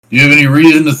 Do you have any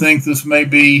reason to think this may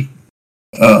be?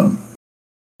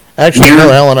 Actually, no,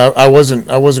 Alan. I wasn't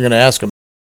going to ask him.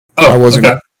 Oh, I wasn't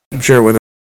okay. going to share it with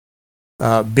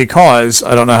him because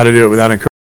I don't know how to do it without encouraging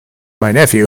my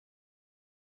nephew.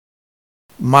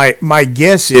 My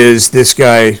guess is this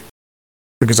guy,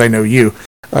 because I know you,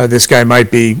 this guy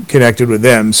might be connected with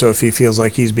them. So if he feels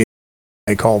like he's being,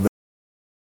 I call them.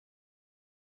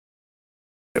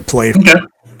 Play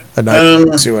a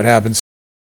night, see what happens.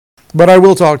 But I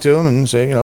will talk to him and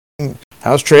say,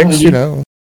 how's tricks?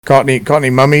 Caught any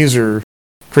mummies or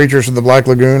creatures from the Black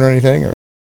Lagoon or anything? Or?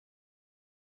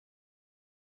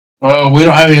 Well, we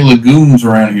don't have any lagoons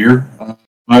around here.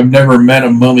 I've never met a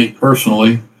mummy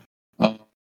personally.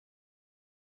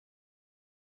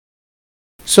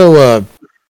 So,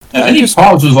 and he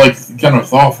pauses, like, kind of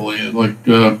thoughtfully, like,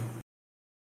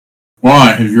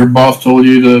 why? Has your boss told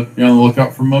you to be on the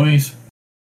lookout for mummies?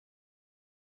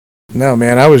 No,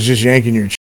 man, I was just yanking your.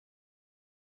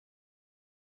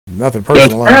 Nothing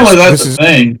personal. Apparently, that's the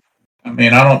thing. I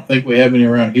mean, I don't think we have any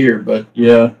around here, but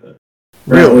yeah.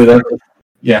 Apparently, that's.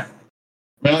 Yeah.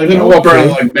 Well, they didn't walk around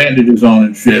with, like, bandages on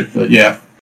and shit, but yeah.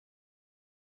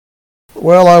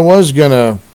 Well, I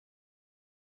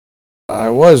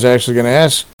was actually gonna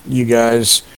ask you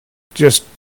guys just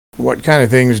what kind of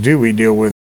things do we deal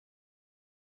with?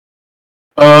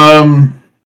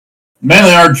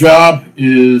 Mainly our job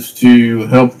is to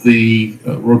help the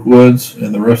Rookwoods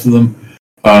and the rest of them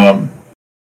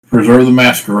preserve the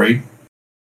masquerade.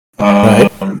 Right.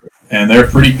 And they're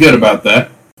pretty good about that.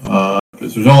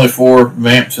 Because there's only 4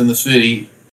 vamps in the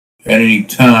city at any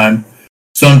time.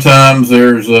 Sometimes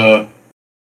there's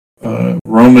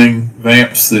roaming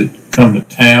vamps that come to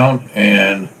town,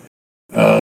 and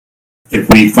if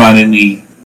we find any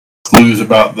clues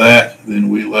about that, then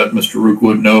we let Mr.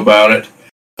 Rookwood know about it,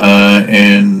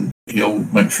 and he'll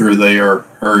make sure they are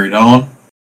hurried on.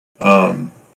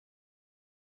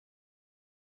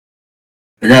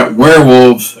 They got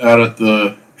werewolves out at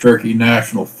the Cherokee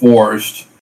National Forest.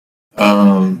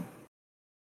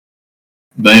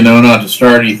 They know not to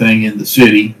start anything in the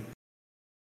city.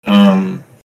 Well,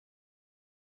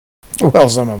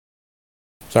 some of them.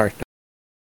 Sorry.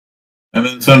 And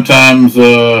then sometimes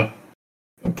a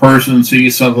person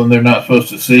sees something they're not supposed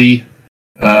to see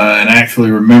and actually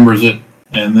remembers it,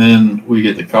 and then we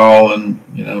get the call and,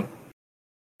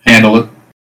 handle it.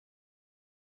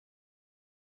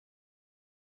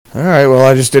 All right, well,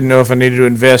 I just didn't know if I needed to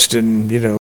invest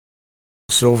in,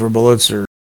 silver bullets or...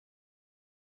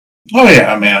 Oh,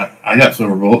 yeah, I mean, I got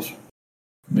silver bullets.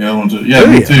 The other ones, yeah,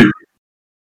 me too.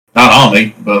 Not on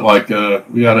me, but, like,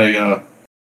 we got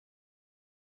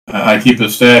I keep a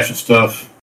stash of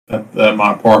stuff at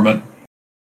my apartment.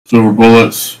 Silver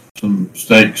bullets, some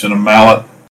stakes, and a mallet.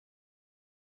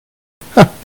 How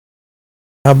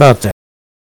about that?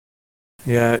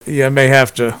 Yeah, I may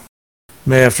have to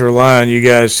rely on you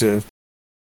guys to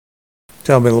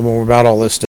tell me a little more about all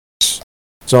this stuff.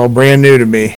 It's all brand new to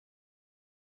me.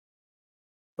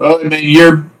 Well, I mean,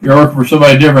 you're working for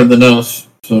somebody different than us,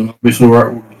 so obviously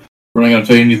we're not going to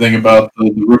tell you anything about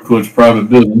the Rookwood's private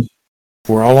business.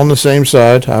 We're all on the same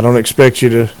side. I don't expect you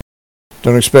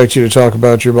to talk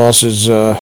about your boss's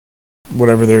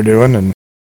whatever they're doing, and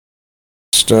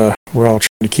just we're all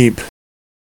trying to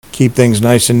keep things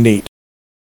nice and neat.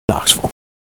 Knoxville.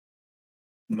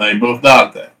 And they both nod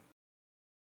at that.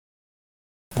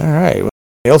 All right. Well,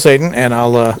 hail Satan, and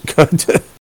I'll go.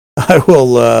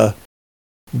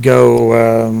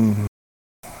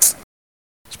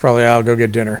 It's probably I'll go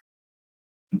get dinner.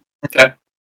 Okay.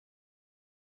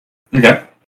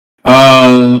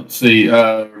 Let's see.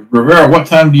 Rivera, what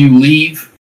time do you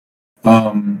leave?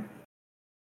 And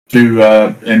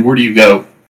where do you go?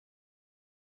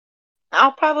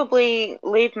 I'll probably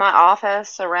leave my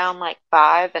office around like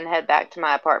 5 and head back to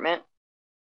my apartment.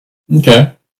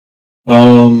 Okay.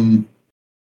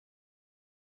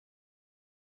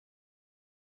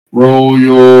 Roll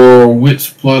your wits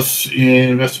plus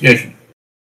investigation.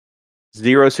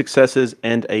 0 successes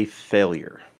and a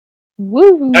failure.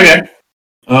 Woo! Okay.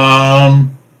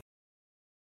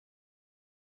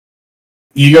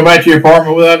 You go back to your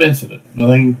apartment without incident.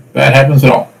 Nothing bad happens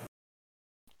at all.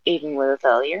 Even with a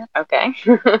failure. Okay.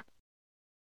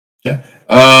 Yeah.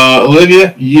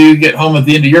 Olivia, you get home at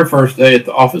the end of your first day at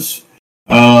the office.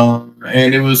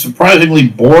 And it was surprisingly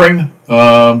boring.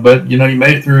 But you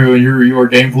made it through and you are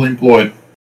gainfully employed.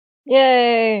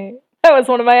 Yay! That was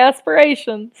one of my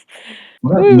aspirations.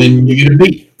 Well, and then you get a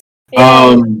beat.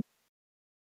 Yay.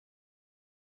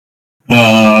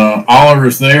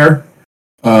 Oliver's there.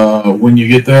 When you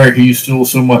get there, he's still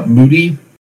somewhat moody.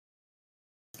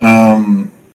 But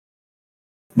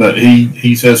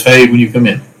he says, "Hey," when you come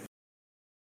in.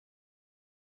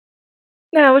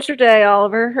 Now, what's your day,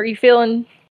 Oliver? Are you feeling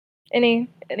any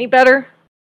better?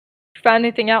 Find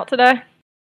anything out today?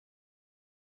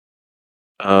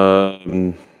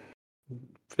 Feeling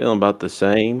about the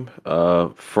same.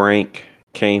 Frank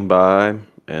came by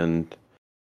and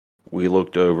we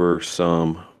looked over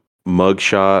some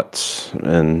mugshots,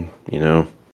 and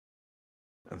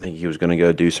I think he was going to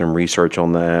go do some research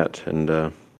on that. And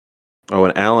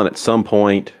and Alan, at some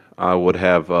point, I would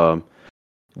have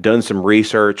done some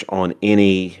research on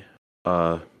any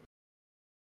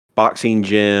boxing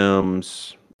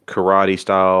gyms, karate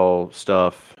style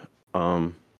stuff,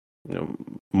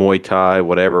 Muay Thai,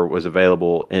 whatever was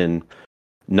available in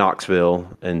Knoxville,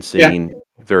 and seeing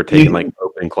if they were taking like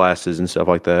open classes and stuff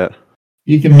like that.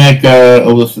 You can make a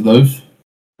list of those.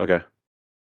 Okay.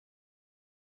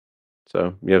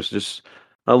 So it's just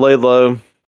I laid low,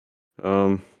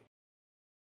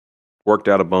 worked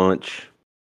out a bunch,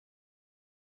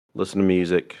 listened to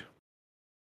music,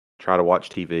 try to watch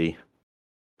TV.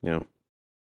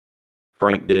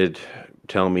 Frank did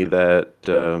tell me that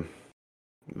the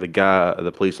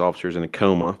police officer's in a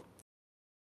coma,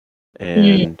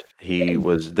 and he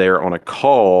was there on a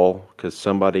call because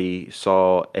somebody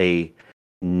saw a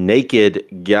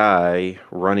naked guy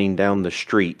running down the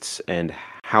streets and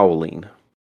howling.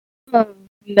 Oh,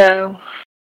 no.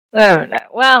 Oh, no.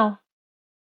 Well,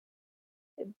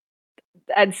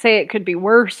 I'd say it could be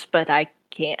worse, but I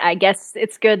can't. I guess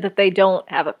it's good that they don't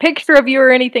have a picture of you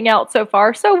or anything out so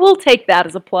far, so we'll take that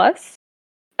as a plus.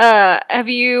 Have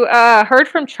you heard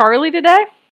from Charlie today?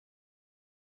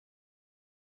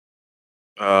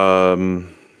 No.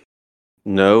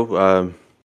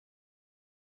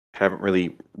 Haven't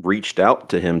really reached out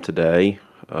to him today.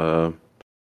 I'm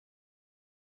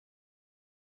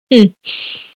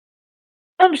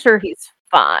sure he's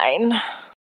fine.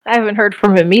 I haven't heard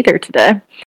from him either today.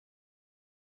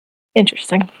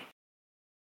 Interesting.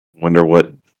 Wonder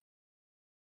what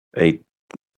a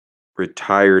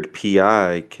retired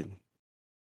PI can.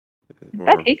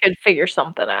 I bet he could figure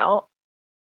something out.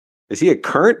 Is he a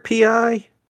current PI?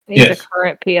 He's a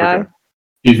current PI. Okay.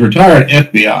 He's retired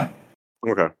FBI.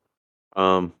 Okay.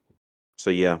 So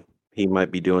yeah, he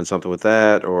might be doing something with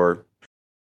that, or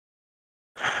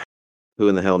who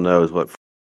in the hell knows what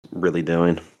really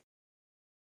doing.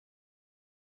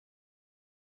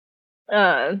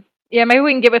 Yeah, maybe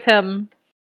we can get with him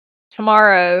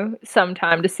tomorrow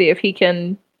sometime to see if he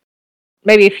can,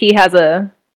 maybe if he has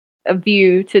a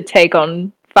view to take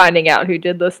on finding out who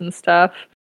did this and stuff.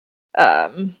 Yeah.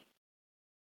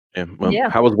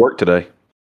 How was work today?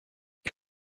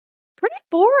 Pretty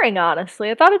boring, honestly.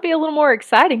 I thought it'd be a little more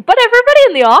exciting, but everybody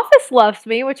in the office loves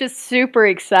me, which is super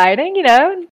exciting.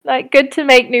 Like good to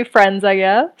make new friends, I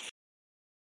guess.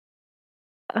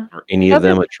 Are any of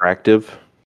them attractive?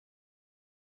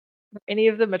 Are any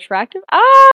of them attractive?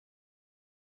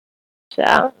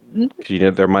 Yeah.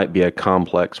 There might be a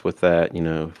complex with that.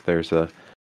 If there's the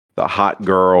hot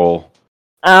girl,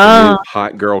 the new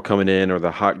hot girl coming in, or the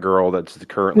hot girl that's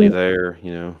currently there.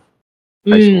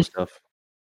 High school stuff.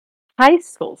 High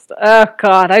school stuff. Oh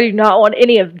God, I do not want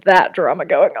any of that drama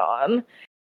going on.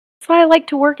 That's why I like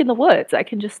to work in the woods. I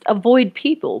can just avoid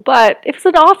people. But it was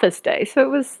an office day, so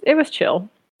it was chill.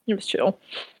 It was chill.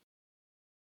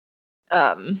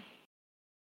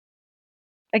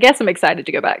 I guess I'm excited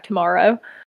to go back tomorrow.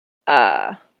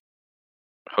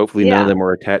 Hopefully none of them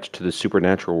are attached to the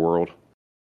supernatural world.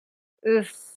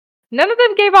 None of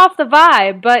them gave off the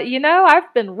vibe, but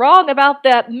I've been wrong about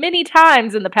that many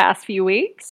times in the past few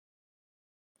weeks.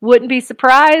 Wouldn't be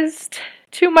surprised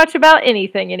too much about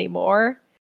anything anymore.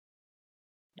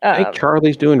 I think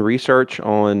Charlie's doing research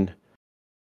on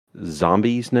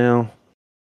zombies now.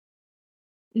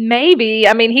 Maybe.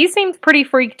 I mean, he seems pretty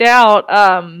freaked out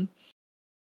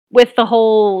with the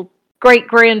whole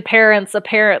great-grandparents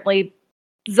apparently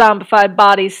zombified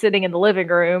bodies sitting in the living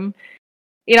room.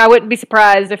 I wouldn't be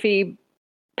surprised if he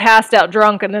passed out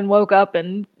drunk and then woke up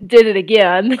and did it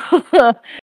again.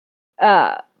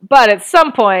 But at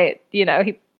some point, he,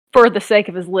 for the sake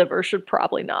of his liver, should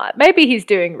probably not. Maybe he's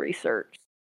doing research.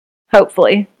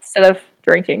 Hopefully, instead of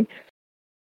drinking.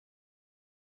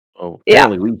 Oh,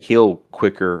 apparently we heal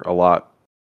quicker, a lot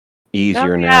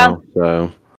easier now.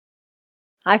 So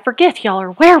I forget y'all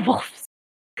are werewolves.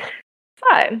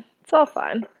 Fine, it's all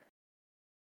fine.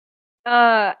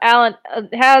 Alan,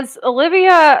 has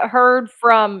Olivia heard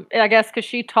from? I guess because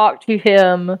she talked to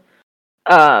him.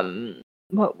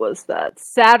 What was that?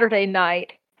 Saturday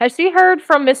night. Has she heard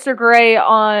from Mr. Gray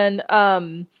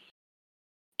on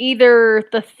either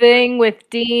the thing with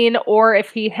Dean or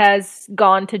if he has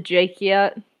gone to Jake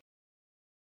yet?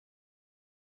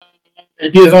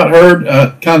 He has not heard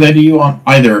contacted you on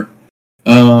either.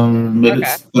 But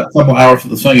it's a couple hours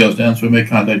till the sun goes down, so we may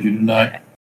contact you tonight.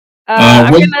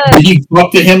 Did you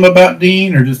talk to him about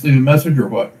Dean, or just leave a message, or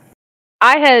what?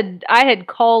 I had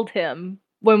called him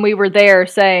when we were there,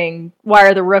 saying, "Why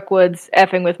are the Rookwoods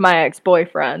effing with my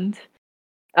ex-boyfriend?"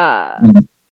 And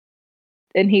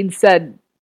he'd said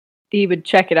he would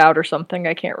check it out or something.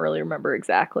 I can't really remember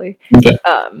exactly. Okay.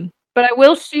 But I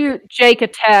will shoot Jake a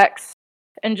text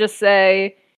and just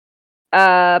say,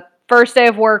 first day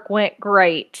of work went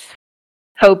great.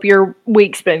 Hope your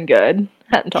week's been good.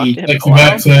 Hadn't talked to him in a while.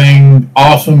 Back saying,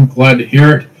 awesome, glad to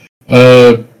hear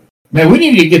it. Man, we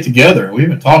need to get together. We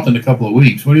haven't talked in a couple of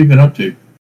weeks. What have you been up to?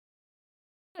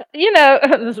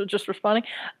 This was just responding.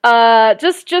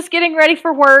 Just getting ready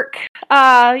for work.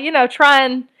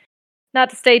 Trying not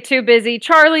to stay too busy.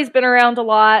 Charlie's been around a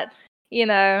lot,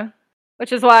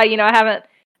 which is why,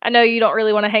 I know you don't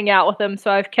really want to hang out with him, so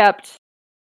I've kept,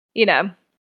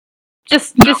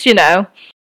 just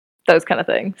those kind of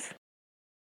things.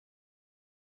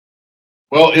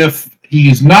 Well, if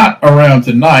he's not around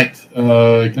tonight,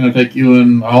 can I take you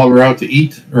and Oliver out to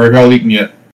eat, or have y'all eaten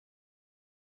yet?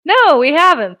 No, we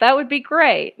haven't. That would be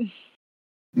great.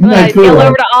 Okay, cool. Go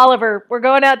over to Oliver. We're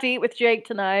going out to eat with Jake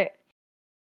tonight.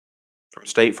 From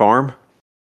State Farm?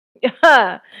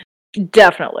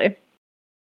 Definitely.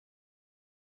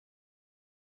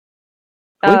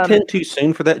 We 10 too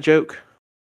soon for that joke?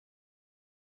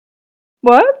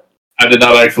 What? I did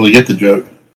not actually get the joke.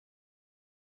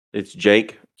 It's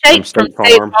Jake from State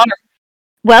Farm.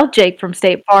 Well, Jake from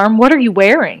State Farm, what are you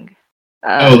wearing?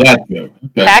 That joke.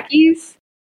 Okay. Khakis?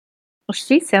 Well,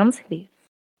 she sounds hideous.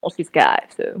 Well, she's guy,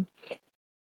 so.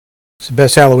 It's the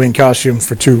best Halloween costume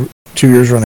for two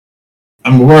years running.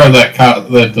 I'm aware of that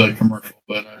commercial,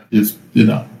 but I just did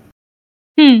not.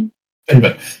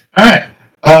 Anyway, all right.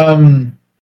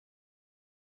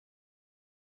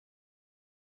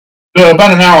 So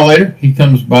about an hour later, he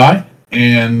comes by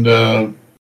and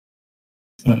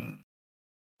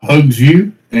hugs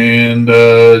you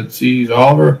and sees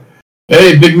Oliver.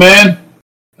 Hey, big man,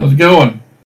 how's it going?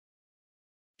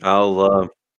 I'll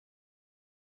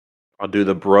do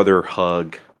the brother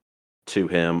hug to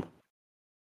him.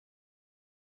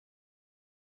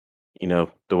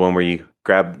 The one where you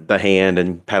grab the hand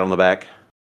and pat on the back.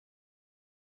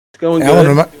 It's going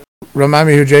Alan, good. Remind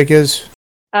me who Jake is.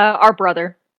 Our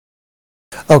brother.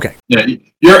 Okay. Yeah,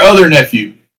 your other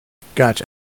nephew. Gotcha.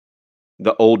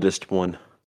 The oldest one.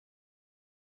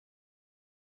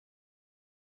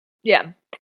 Yeah.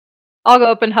 I'll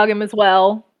go up and hug him as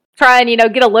well. Try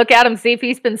and, get a look at him, see if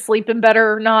he's been sleeping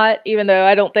better or not, even though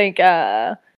I don't think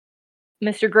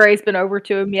Mr. Gray's been over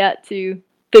to him yet to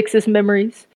fix his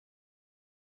memories.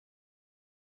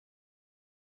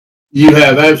 You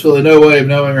have absolutely no way of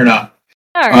knowing or not.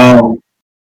 All right.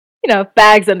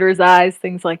 Bags under his eyes,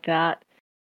 things like that.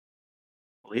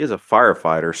 Well, he is a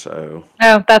firefighter, so.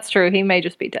 No, that's true. He may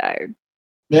just be tired.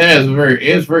 Yeah,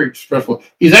 it's very stressful.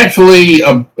 He's actually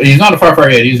he's not a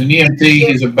firefighter yet. He's an EMT.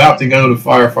 He's about to go to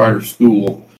firefighter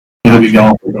school. He'll be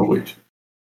gone for a couple weeks.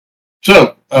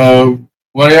 So,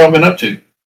 what have y'all been up to?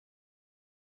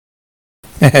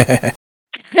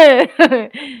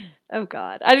 Oh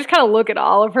God! I just kind of look at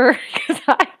Oliver because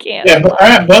I can't. Yeah, but all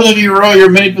right, both of you roll your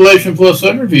manipulation plus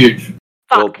subterfuge.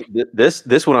 Fuck. Well,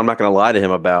 this one I'm not going to lie to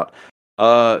him about.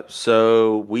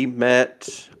 So we met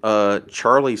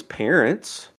Charlie's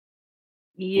parents.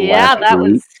 Yeah, that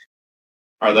week. was.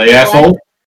 Are they assholes?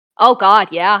 Oh God,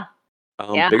 yeah.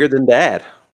 Yeah. Bigger than Dad.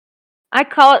 I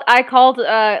called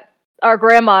our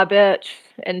grandma a bitch,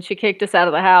 and she kicked us out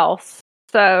of the house.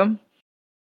 So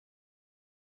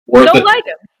we don't like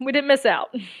him. We didn't miss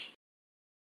out.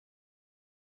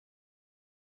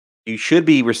 You should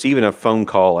be receiving a phone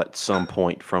call at some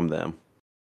point from them.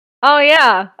 Oh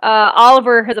yeah,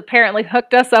 Oliver has apparently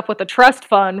hooked us up with a trust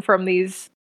fund from these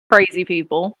crazy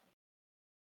people.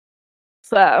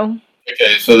 So.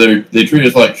 Okay, so they treat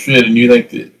us like shit, and you think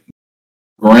that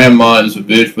Grandma is a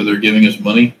bitch, but they're giving us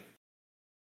money?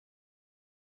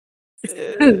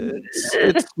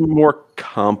 It's more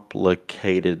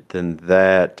complicated than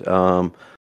that. Oh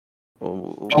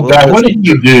God, what did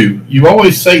you do? You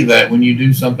always say that when you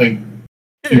do something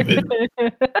stupid.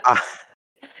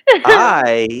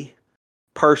 I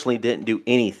personally didn't do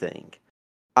anything.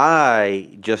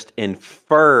 I just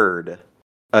inferred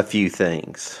a few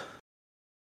things,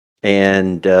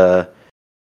 and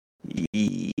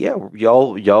yeah,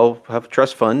 y'all have a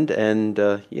trust fund, and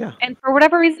yeah. And for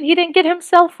whatever reason, he didn't get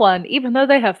himself one, even though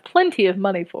they have plenty of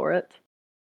money for it.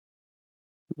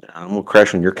 I'm gonna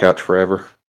crash on your couch forever.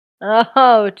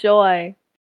 Oh, joy.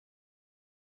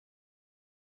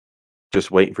 Just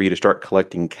waiting for you to start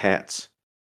collecting cats.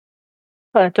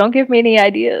 Don't give me any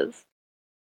ideas.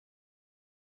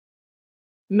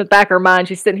 In the back of her mind,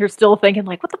 she's sitting here still thinking,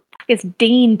 like, what the fuck is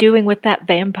Dean doing with that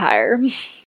vampire?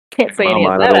 Can't say any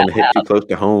of I that don't out want to hit too close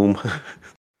to home.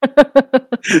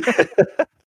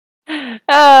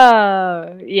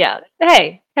 Oh, yeah.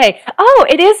 Hey. Oh,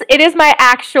 it is my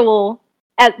actual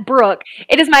at Brooke.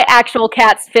 It is my actual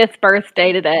cat's 5th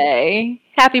birthday today.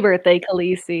 Happy birthday,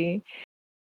 Khaleesi.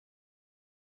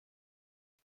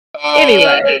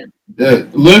 Anyway.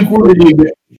 Luke, where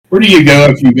do you go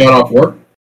if you got off work?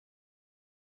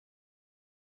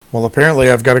 Well, apparently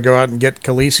I've got to go out and get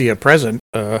Khaleesi a present.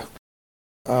 I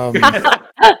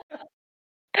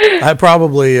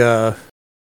probably I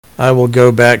will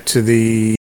go back to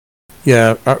the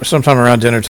sometime around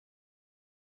dinner time.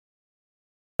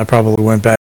 I probably went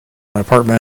back to my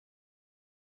apartment.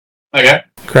 Okay.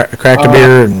 Cracked a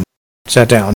beer and sat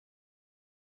down.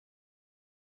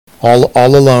 All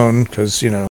alone, because,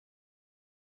 sniff.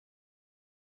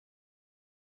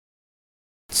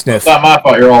 It's not my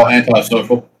fault you're all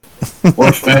antisocial.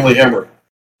 Worst family ever.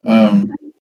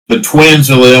 The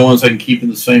twins are the only ones I can keep in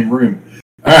the same room.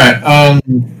 All right.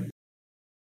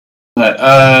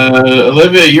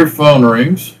 Olivia, your phone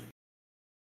rings.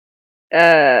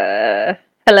 Hello?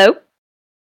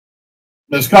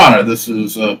 Miss Connor, this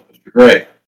is Mr. Gray.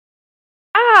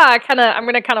 I'm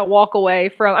gonna kind of walk away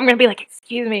from. I'm gonna be like,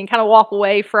 excuse me, and kind of walk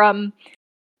away from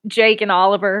Jake and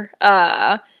Oliver.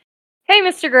 Hey,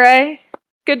 Mr. Gray,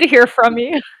 good to hear from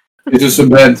you. Is this a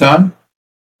bad time?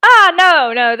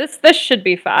 No, this should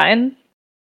be fine.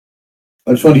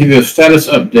 I just want to give you a status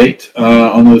update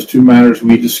on those two matters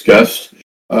we discussed.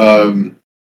 The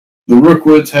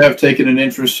Rookwoods have taken an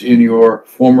interest in your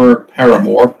former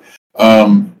paramour.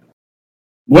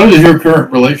 What is your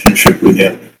current relationship with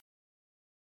him?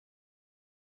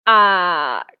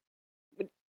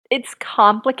 It's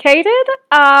complicated,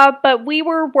 but we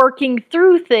were working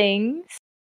through things.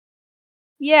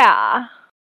 Yeah,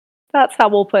 that's how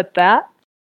we'll put that.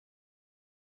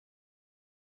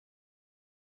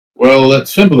 Well,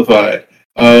 let's simplify it.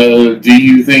 Do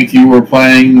you think you were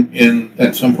planning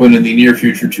at some point in the near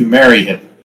future to marry him?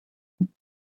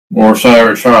 Or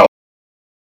Cyrus Charlotte?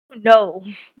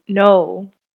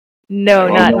 No,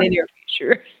 not in the near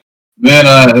future. Then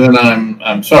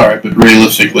I'm sorry, but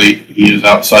realistically, he is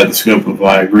outside the scope of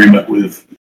my agreement with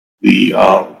the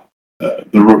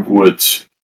Rookwoods.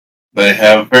 They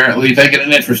have apparently taken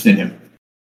an interest in him,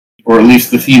 or at least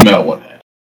the female one has.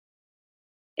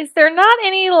 Is there not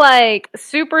any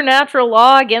supernatural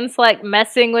law against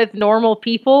messing with normal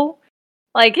people?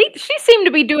 She seemed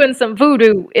to be doing some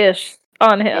voodoo-ish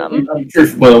on him. I'm sure.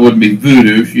 Well, it wouldn't be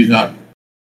voodoo. She's not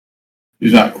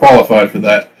qualified for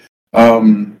that.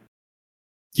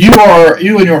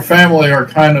 You and your family are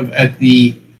kind of at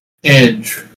the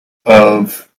edge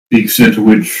of the extent to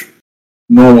which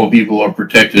normal people are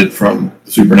protected from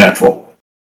the supernatural.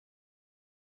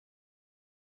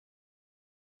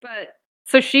 But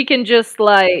so she can just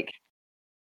I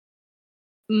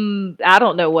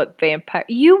don't know what vampire.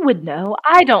 You would know.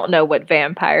 I don't know what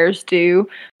vampires do.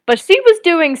 But she was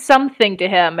doing something to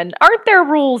him, and aren't there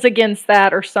rules against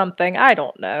that or something? I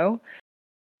don't know.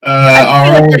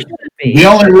 The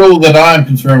only rule that I'm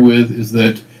concerned with is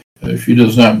that she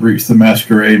does not breach the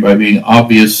masquerade by being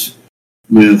obvious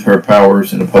with her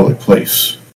powers in a public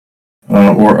place,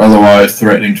 or otherwise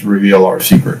threatening to reveal our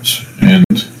secrets. And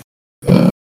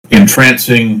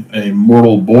entrancing a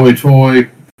mortal boy toy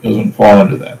doesn't fall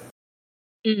into that.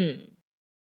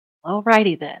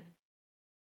 Alrighty then.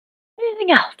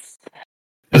 Anything else?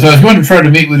 As I was going to try to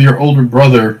meet with your older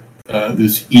brother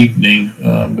this evening,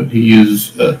 but he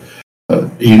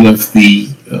left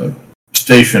the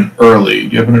station early.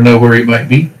 Do you happen to know where he might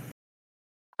be?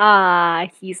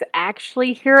 He's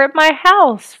actually here at my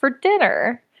house for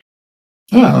dinner.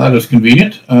 Ah, that is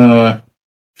convenient.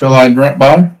 Shall I drop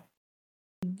by?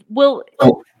 Well,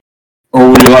 or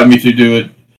would you like me to do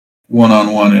it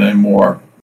one-on-one in a more...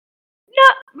 No,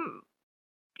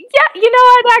 Yeah,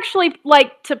 I'd actually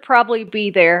like to probably be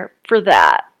there for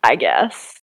that, I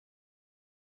guess.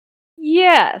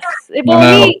 Yes.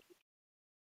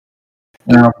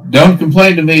 Now, don't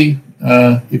complain to me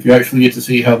if you actually get to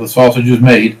see how the sausage is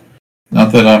made.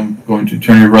 Not that I'm going to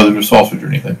turn your brother to sausage or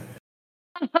anything.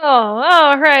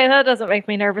 Oh, right. That doesn't make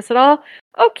me nervous at all.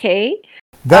 Okay.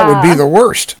 That would be the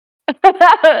worst.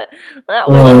 That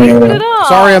wouldn't make it at all.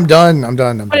 Sorry, I'm done. I'm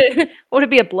done. Would it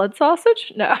be a blood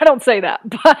sausage? No, I don't say that.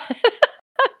 But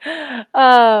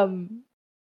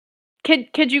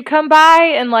could you come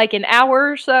by in like an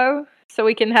hour or so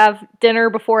we can have dinner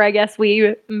before I guess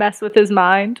we mess with his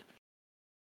mind?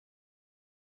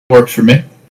 Works for me.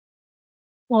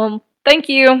 Well, thank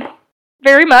you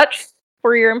very much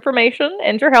for your information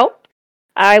and your help.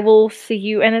 I will see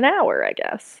you in an hour, I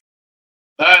guess.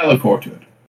 I look forward to it.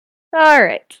 All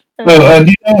right. So, do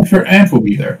you know if your aunt will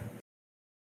be there?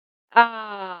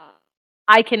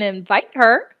 I can invite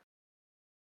her.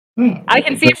 I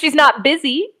can see if she's not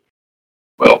busy.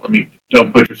 Well,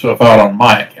 don't put yourself out on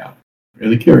my account. I'm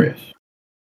really curious.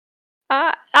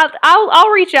 I'll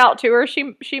reach out to her.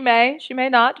 She may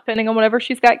not, depending on whatever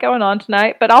she's got going on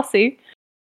tonight. But I'll see.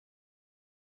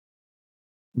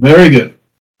 Very good.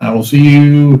 I will see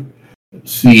you.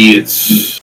 Let's see,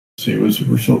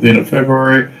 we're still at the end of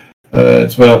February.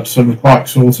 It's about 7 o'clock,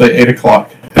 so we'll say 8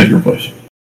 o'clock at your place.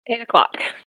 8 o'clock.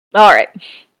 All right.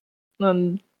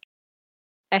 I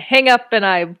hang up and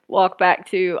I walk back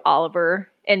to Oliver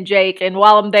and Jake. And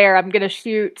while I'm there, I'm gonna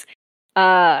shoot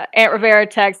Aunt Rivera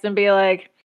text and be like,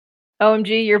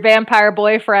 "OMG, your vampire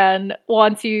boyfriend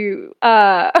wants you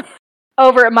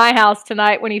over at my house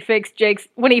tonight when he fixes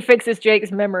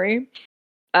Jake's memory."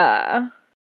 Yeah.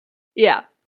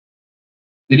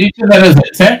 Did you do that as a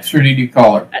text or did you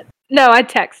call her? No, I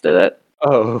texted it.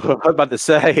 Oh, I was about to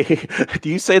say, do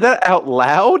you say that out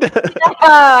loud?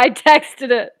 I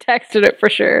texted it for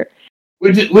sure.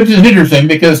 Which is interesting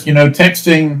because,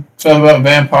 texting stuff about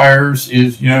vampires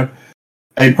is, a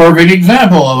perfect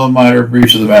example of a minor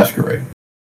breach of the masquerade.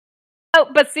 Oh,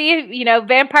 but see,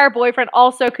 vampire boyfriend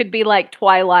also could be like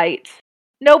Twilight.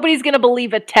 Nobody's going to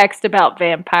believe a text about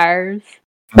vampires.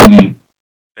 Mm-hmm.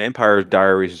 Vampire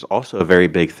Diaries is also a very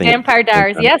big thing. Vampire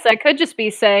Diaries, yes. I could just be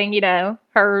saying,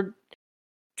 her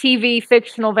TV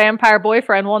fictional vampire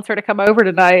boyfriend wants her to come over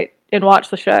tonight and watch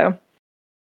the show.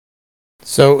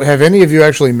 So, have any of you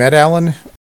actually met Alan?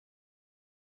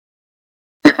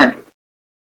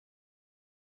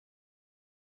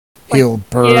 He'll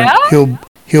burn. Yeah?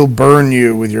 He'll burn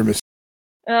you with your mistake.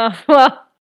 Well,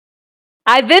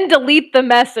 I then delete the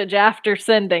message after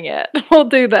sending it. We'll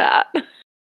do that.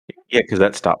 Yeah, because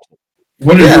that stops it.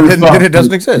 Then it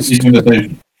doesn't exist.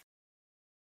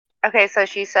 Okay, so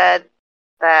she said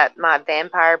that my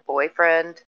vampire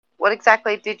boyfriend. What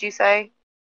exactly did you say?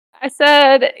 I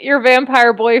said your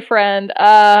vampire boyfriend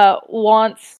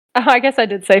wants. I guess I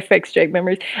did say fix Jake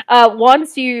memories.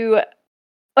 Wants you.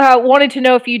 Wanted to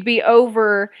know if you'd be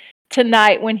over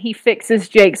tonight when he fixes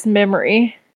Jake's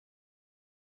memory.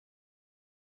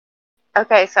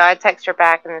 Okay, so I text her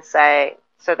back and say,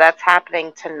 so that's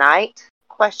happening tonight? ?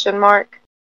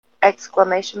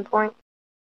 Exclamation point.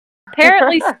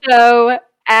 Apparently so,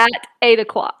 at 8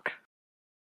 o'clock.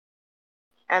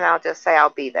 And I'll just say I'll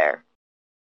be there.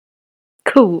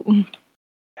 Cool.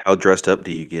 How dressed up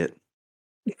do you get?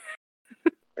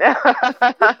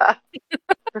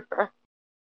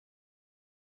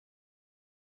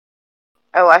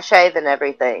 Oh, I shave and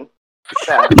everything.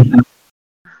 So.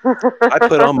 I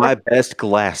put on my best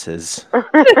glasses.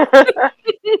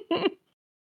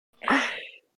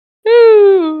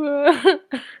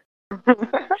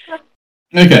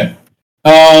 Okay.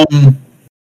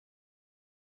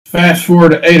 Fast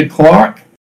forward to 8 o'clock.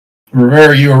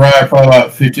 Rivera, you arrive probably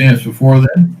about 15 minutes before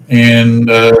then, and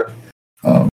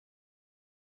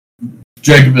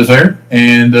Jacob is there,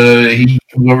 and he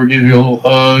comes over, gives you a little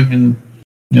hug, and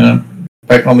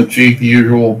back on the cheek, the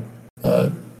usual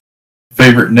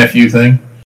favorite nephew thing.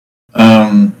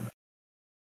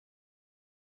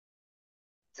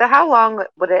 So how long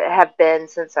would it have been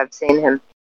since I've seen him?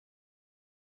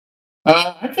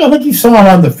 I think you saw him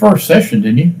on the first session,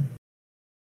 didn't you?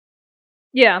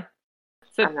 Yeah.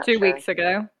 So 2 weeks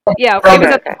ago. Yeah, Probably. he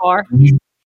was at the bar.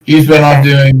 He's been off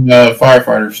doing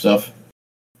firefighter stuff.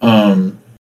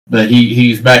 But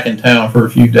he's back in town for a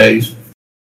few days.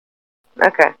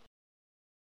 Okay.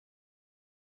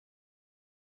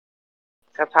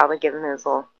 So I'll probably give him his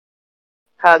little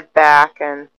hug back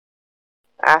and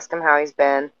ask him how he's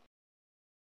been.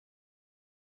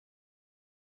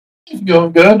 He's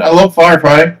going good. I love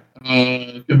firefighting.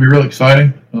 It's going to be really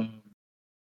exciting. A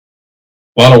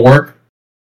lot of work.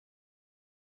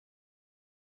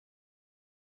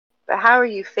 But how are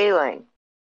you feeling?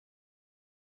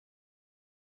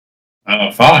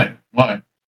 Fine. Why?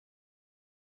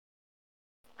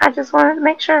 I just wanted to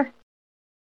make sure.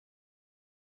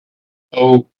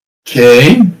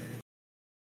 Okay.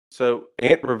 So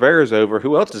Aunt Rivera's over.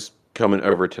 Who else is coming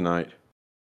over tonight?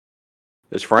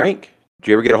 Is Frank? Did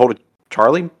you ever get a hold of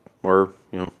Charlie? Or,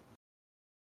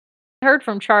 Heard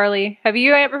from Charlie. Have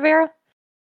you, Aunt Rivera?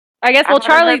 I guess. I Well, haven't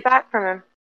Charlie. heard back from him.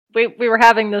 We were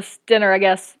having this dinner, I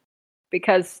guess,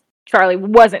 because Charlie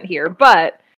wasn't here.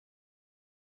 But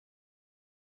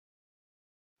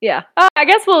yeah, I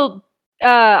guess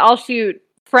I'll shoot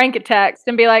Frank a text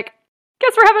and be like,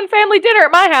 "Guess we're having family dinner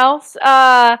at my house."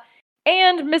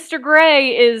 And Mr.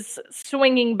 Gray is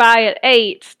swinging by at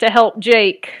 8 to help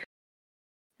Jake.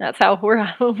 That's how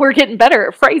we're getting better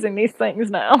at phrasing these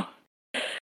things now.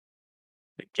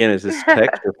 again, is this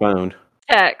text or phone?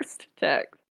 Text.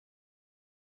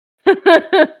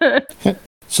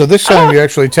 So this time you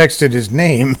actually texted his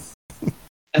name.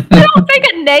 I don't think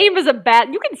a name is a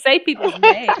bad. You can say people's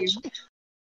names.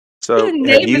 So His have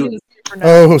name you, isn't a super nice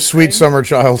Oh, sweet thing. summer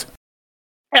child.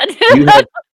 you have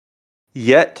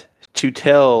yet to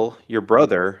tell your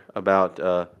brother about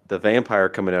the vampire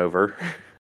coming over.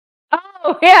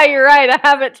 Oh yeah, you're right. I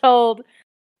haven't told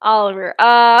Oliver.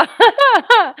 So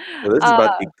this is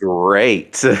about to be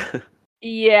great.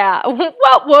 Yeah.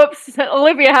 Well, whoops.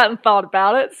 Olivia hadn't thought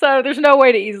about it, so there's no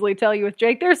way to easily tell you with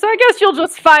Jake there. So I guess you'll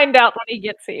just find out when he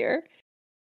gets here.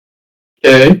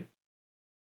 Okay.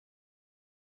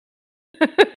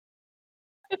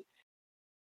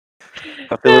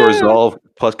 I feel a resolve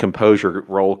plus composure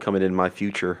role coming in my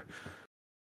future.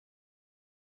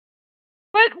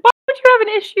 But why would you have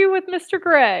an issue with Mr.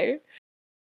 Gray?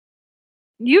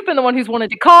 You've been the one who's wanted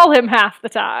to call him half the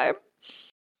time.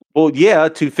 Well, yeah,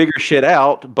 to figure shit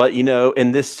out, but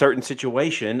in this certain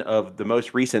situation of the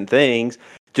most recent things,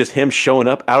 just him showing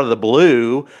up out of the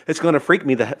blue, it's going to freak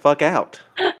me the fuck out.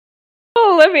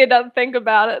 Olivia doesn't think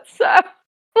about it, so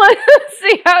let's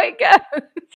see how it goes.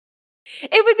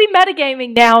 It would be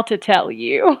metagaming now to tell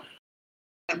you.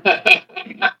 That's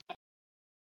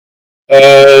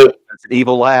an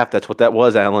evil laugh. That's what that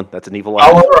was, Alan. That's an evil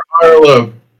laugh. Oliver, high or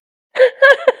low?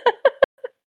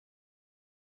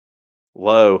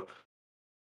 Low.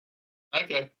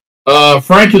 Okay.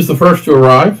 Frank is the first to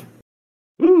arrive.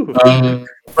 Ooh.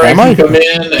 Frank, you come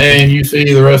in and you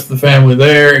see the rest of the family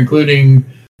there, including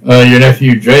your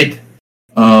nephew Jake.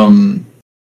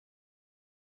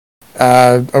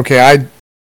 Okay,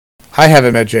 I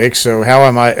haven't met Jake, so how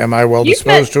am I? Am I well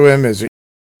disposed to him? Is it?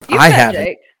 I haven't.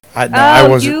 Jake. I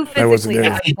wasn't. I wasn't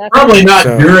there. Probably not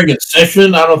during a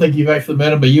session. I don't think you've actually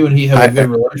met him, but you and he have a good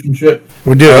relationship.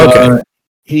 We do. Okay.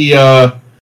 He looked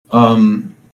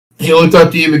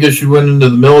up to you because you went into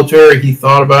the military. He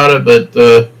thought about it, but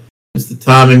just the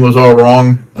timing was all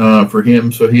wrong for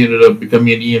him, so he ended up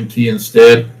becoming an EMT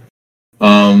instead.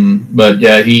 But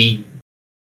yeah, he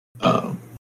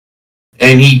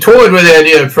toyed with the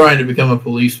idea of trying to become a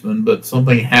policeman, but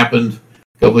something happened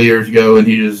a couple of years ago, and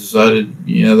he just decided,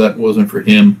 that wasn't for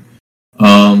him.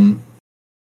 But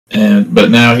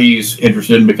now he's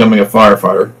interested in becoming a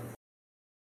firefighter.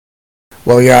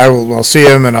 Well, yeah, I'll see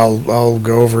him, and I'll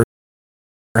go over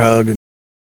and hug.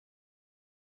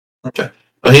 Okay.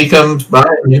 Well, he comes by,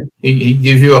 and he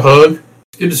gives you a hug.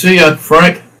 It's good to see you,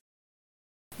 Frank.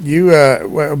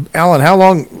 Well, Alan, how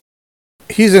long?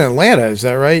 He's in Atlanta, is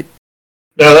that right?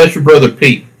 No, that's your brother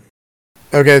Pete.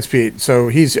 Okay, it's Pete. So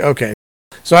he's okay.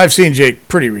 So I've seen Jake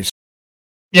pretty recently.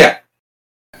 Yeah.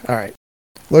 All right.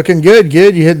 Looking good.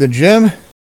 You hit the gym?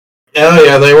 Oh,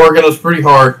 yeah, they working us pretty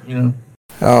hard,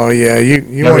 Oh, yeah.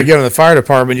 You want to get in the fire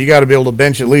department, you got to be able to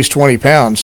bench at least 20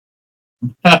 pounds.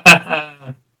 Yeah,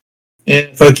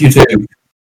 fuck you too.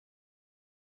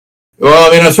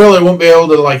 Well, I certainly won't be able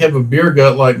to have a beer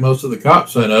gut like most of the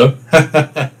cops I know.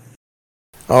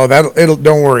 Oh,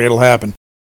 don't worry, it'll happen.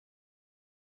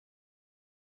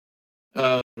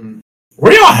 What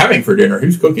are y'all having for dinner?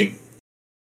 Who's cooking?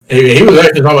 He was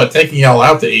actually talking about taking y'all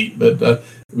out to eat, but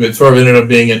it sort of ended up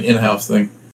being an in-house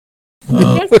thing.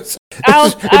 It's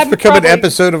become an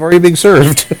episode of Are You Being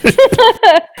Served?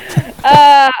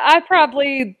 I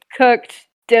probably cooked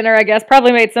dinner, I guess.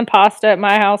 Probably made some pasta at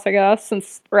my house, I guess,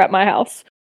 since we're at my house.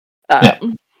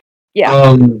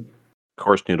 Yeah.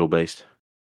 Course noodle based.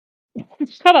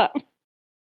 Shut up.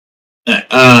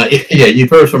 Yeah, you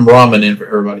throw some ramen in for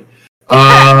everybody.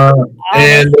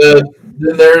 And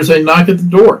then there's a knock at the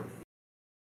door.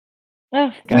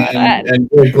 Oh, God. And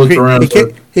Jake looks around.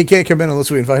 He can't come in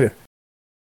unless we invite him.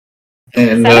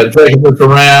 And Jake looks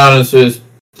around and says,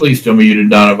 "Please tell me you did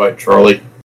not invite Charlie."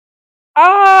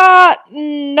 No.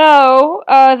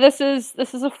 This is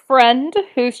a friend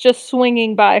who's just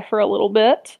swinging by for a little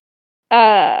bit.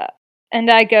 And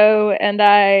I go and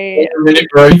I.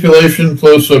 Manipulation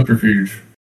plus subterfuge.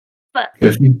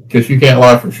 Because you can't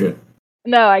lie for shit.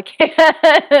 No, I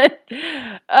can't.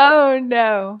 Oh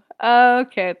no.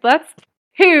 Okay, that's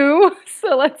 2.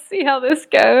 So let's see how this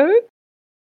goes.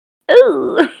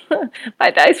 Ooh,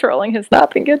 my dice rolling has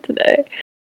not been good today.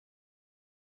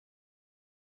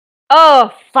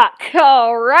 Oh, fuck.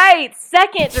 All right.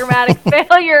 Second dramatic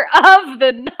failure of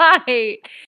the night.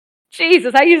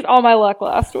 Jesus, I used all my luck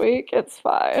last week. It's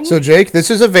fine. So, Jake, this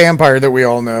is a vampire that we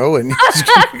all know. And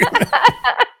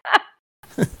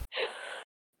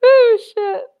oh,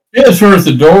 shit. Yeah, as far as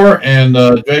the door, and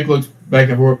Jake looks back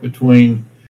and forth between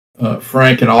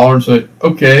Frank and Oliver and says,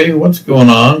 okay, what's going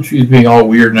on? She's being all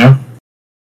weird now.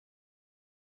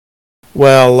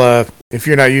 Well, if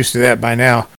you're not used to that by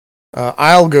now,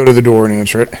 I'll go to the door and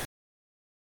answer it.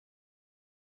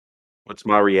 What's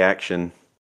my reaction?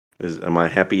 Am I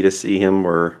happy to see him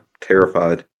or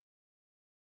terrified?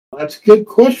 That's a good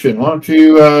question. Why don't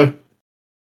you,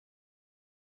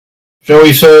 shall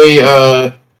we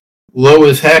say, low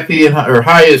is happy or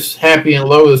high is happy and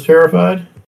low is terrified?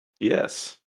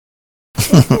 Yes.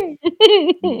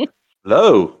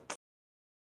 Low.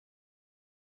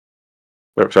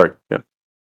 Oh, sorry. Yeah.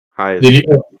 High is. Did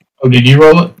you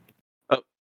roll it?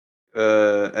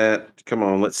 Come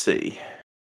on, let's see.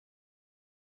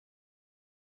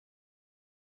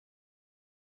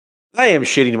 I am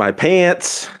shitting my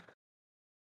pants.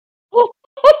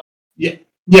 Yeah,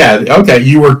 okay.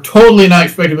 You were totally not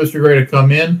expecting Mr. Gray to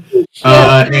come in,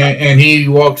 and he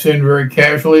walks in very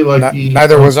casually, like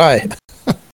neither was I.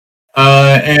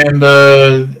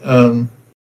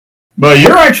 But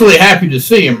you're actually happy to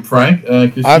see him, Frank.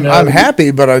 I'm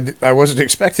happy, but I wasn't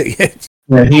expecting it.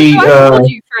 Yeah, I told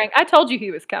you, Frank. I told you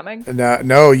he was coming.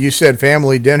 No, you said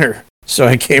family dinner, so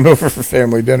I came over for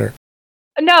family dinner.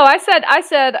 No, I said,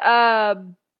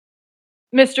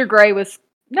 Mr. Gray was.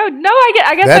 No,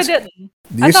 I guess I didn't.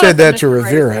 You said that to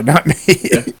Rivera, not me.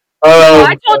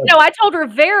 I told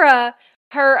Rivera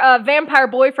her vampire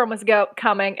boyfriend was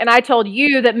coming, and I told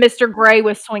you that Mr. Gray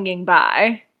was swinging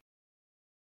by.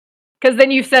 Because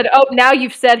then you said, "Oh, now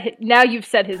you've said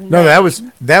his name." No, that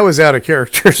was out of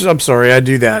character. So I'm sorry, I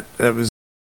do that. That was.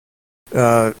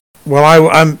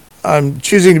 Well, I'm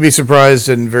choosing to be surprised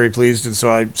and very pleased, and so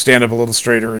I stand up a little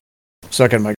straighter and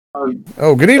suck in my.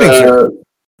 Oh, good evening, sir.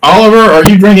 Oliver, are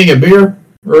you drinking a beer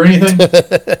or anything?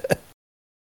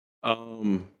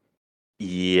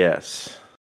 Yes.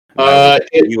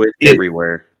 It went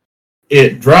everywhere.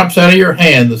 It drops out of your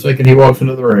hand the second he walks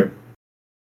into the room.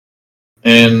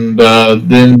 And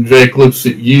then Jake looks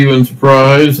at you in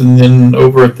surprise, and then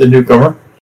over at the newcomer.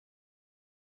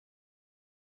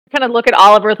 Kind of look at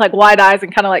Oliver with like wide eyes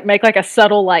and kind of like make like a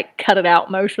subtle like cut it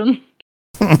out motion.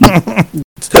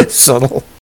 Subtle.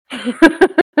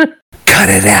 Cut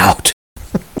it out.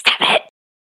 Stop it!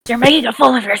 You're making a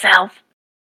fool of yourself.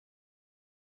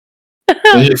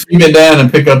 So you see me down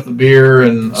and pick up the beer,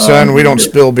 and son, we don't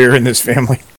spill beer in this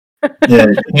family. Yeah,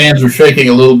 your hands are shaking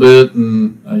a little bit,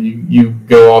 and you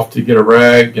go off to get a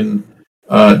rag, and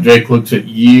Jake looks at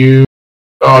you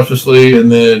cautiously,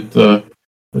 and then at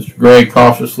Mr. Gray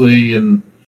cautiously,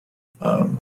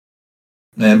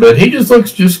 but he just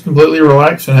looks just completely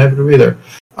relaxed and happy to be there.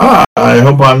 I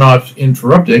hope I'm not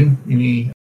interrupting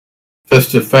any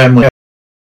festive family.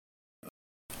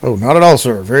 Oh, not at all,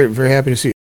 sir. Very, very happy to see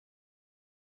you.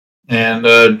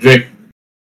 And Jake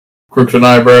crooks an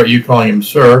eyebrow at you, calling him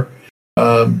sir.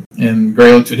 And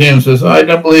Gray looks at him and says, I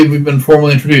don't believe we've been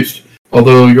formally introduced,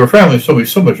 although your family has told me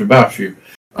so much about you.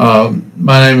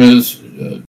 My name is...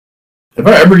 have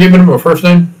I ever given him a first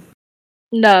name?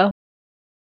 No.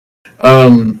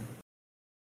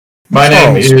 My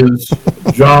name is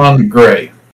John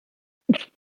Gray.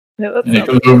 And he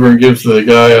comes over and gives the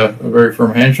guy a very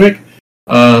firm handshake.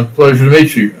 Pleasure to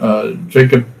meet you,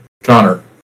 Jacob Connor.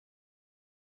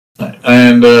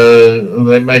 And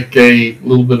they make a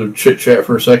little bit of chit-chat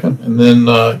for a second, and then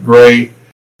Gray...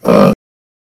 I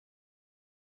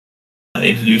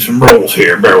need to do some rolls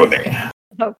here, bear with me.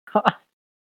 Oh, God.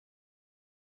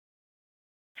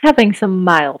 Having some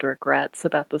mild regrets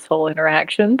about this whole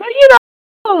interaction, but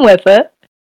I'm with it.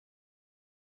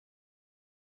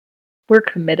 We're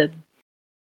committed.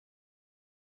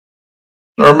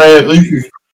 Or at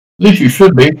least you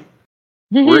should be.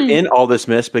 We're in all this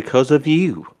mess because of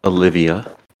you,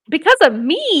 Olivia. Because of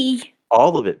me?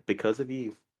 All of it because of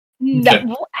you.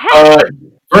 No.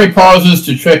 Gray pauses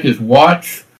to check his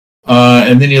watch,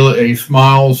 and then he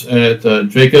smiles at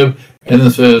Jacob, and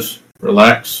then says,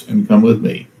 relax and come with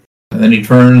me. And then he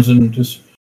turns and just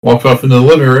walks off into the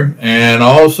living room. And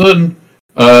all of a sudden,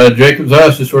 Jacob's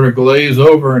eyes just sort of glaze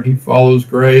over, and he follows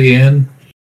Gray in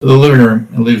to the living room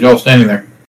and leaves y'all standing there.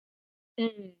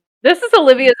 This is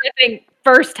Olivia's, I think,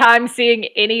 first time seeing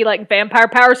any like vampire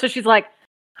power, so she's like,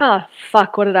 "Huh,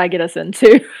 fuck, what did I get us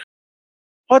into?"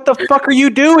 What the fuck are you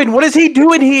doing? What is he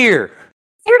doing here?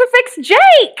 Here to fix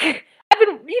Jake. I've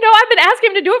been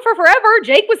asking him to do it for forever.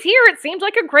 Jake was here. It seemed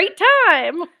like a great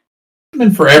time. It's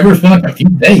been forever. It's been like a few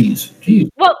days. Jeez.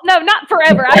 Well, no, not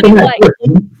forever. I mean, like,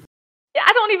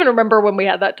 I don't even remember when we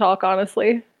had that talk.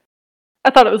 Honestly,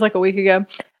 I thought it was like a week ago.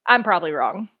 I'm probably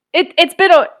wrong.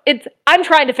 I'm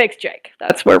trying to fix Jake.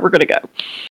 That's where we're gonna go.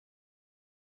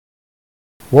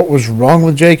 What was wrong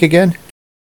with Jake again?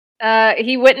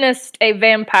 He witnessed a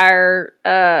vampire.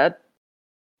 The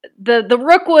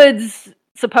Rookwoods,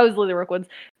 supposedly the Rookwoods,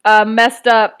 messed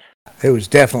up. It was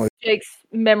definitely Jake's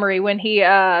memory when he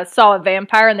saw a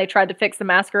vampire, and they tried to fix the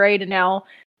masquerade, and now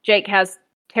Jake has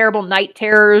terrible night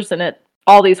terrors and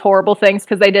all these horrible things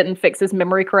because they didn't fix his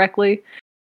memory correctly.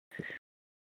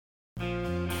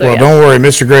 So, well, don't worry,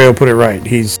 Mr. Gray will put it right.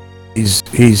 He's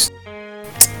the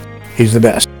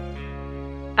best.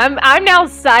 I'm now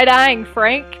side-eyeing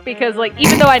Frank because, like,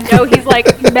 even though I know he's like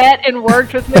met and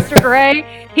worked with Mr.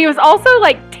 Gray, he was also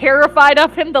like terrified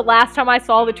of him the last time I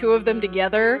saw the two of them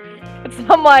together. And so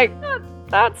I'm like,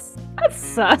 that's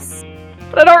sus.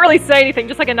 But I don't really say anything,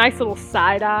 just like a nice little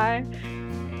side eye.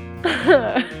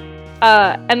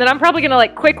 And then I'm probably gonna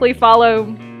like quickly follow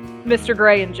Mr.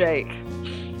 Gray and Jake.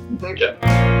 Okay.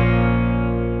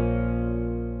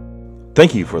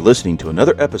 Thank you for listening to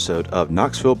another episode of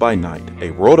Knoxville by Night,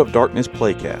 a World of Darkness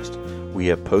playcast. We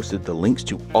have posted the links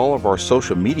to all of our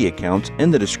social media accounts in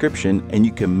the description, and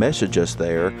you can message us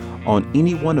there on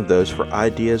any one of those for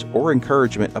ideas or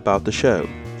encouragement about the show.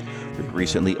 We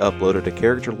recently uploaded a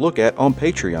character look at on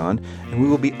Patreon, and we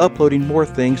will be uploading more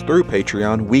things through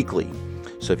Patreon weekly.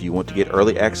 So if you want to get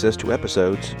early access to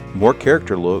episodes, more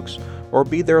character looks, or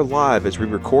be there live as we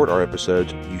record our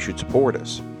episodes, you should support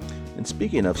us. And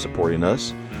speaking of supporting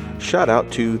us, shout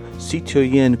out to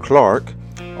Citoyen Clark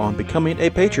on becoming a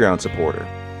Patreon supporter.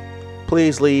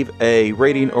 Please leave a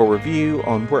rating or review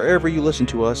on wherever you listen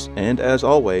to us, and as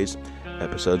always,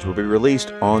 episodes will be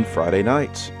released on Friday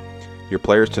nights. Your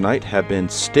players tonight have been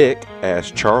Stick as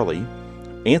Charlie,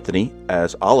 Anthony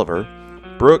as Oliver,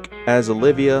 Brooke as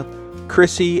Olivia,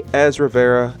 Chrissy as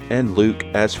Rivera, and Luke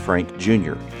as Frank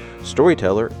Jr.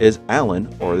 Storyteller is Alan,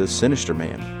 or the Sinister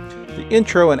Man. The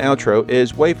intro and outro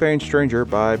is Wayfaring Stranger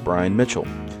by Brian Mitchell.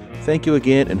 Thank you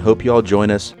again, and hope you all join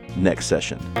us next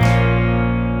session.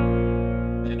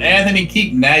 And Anthony,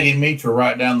 keep nagging me to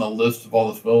write down the list of all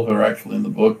the spells that are actually in the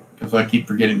book, because I keep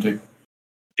forgetting to.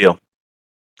 Deal.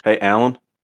 Hey, Alan,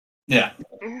 Yeah.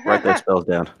 write those spells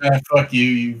down. Fuck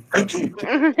you.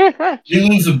 You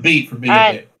lose a beat for being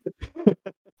a dick.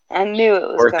 I knew it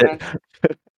was Worth coming.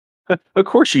 Of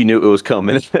course you knew it was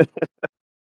coming.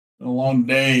 A long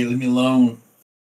day. Leave me alone.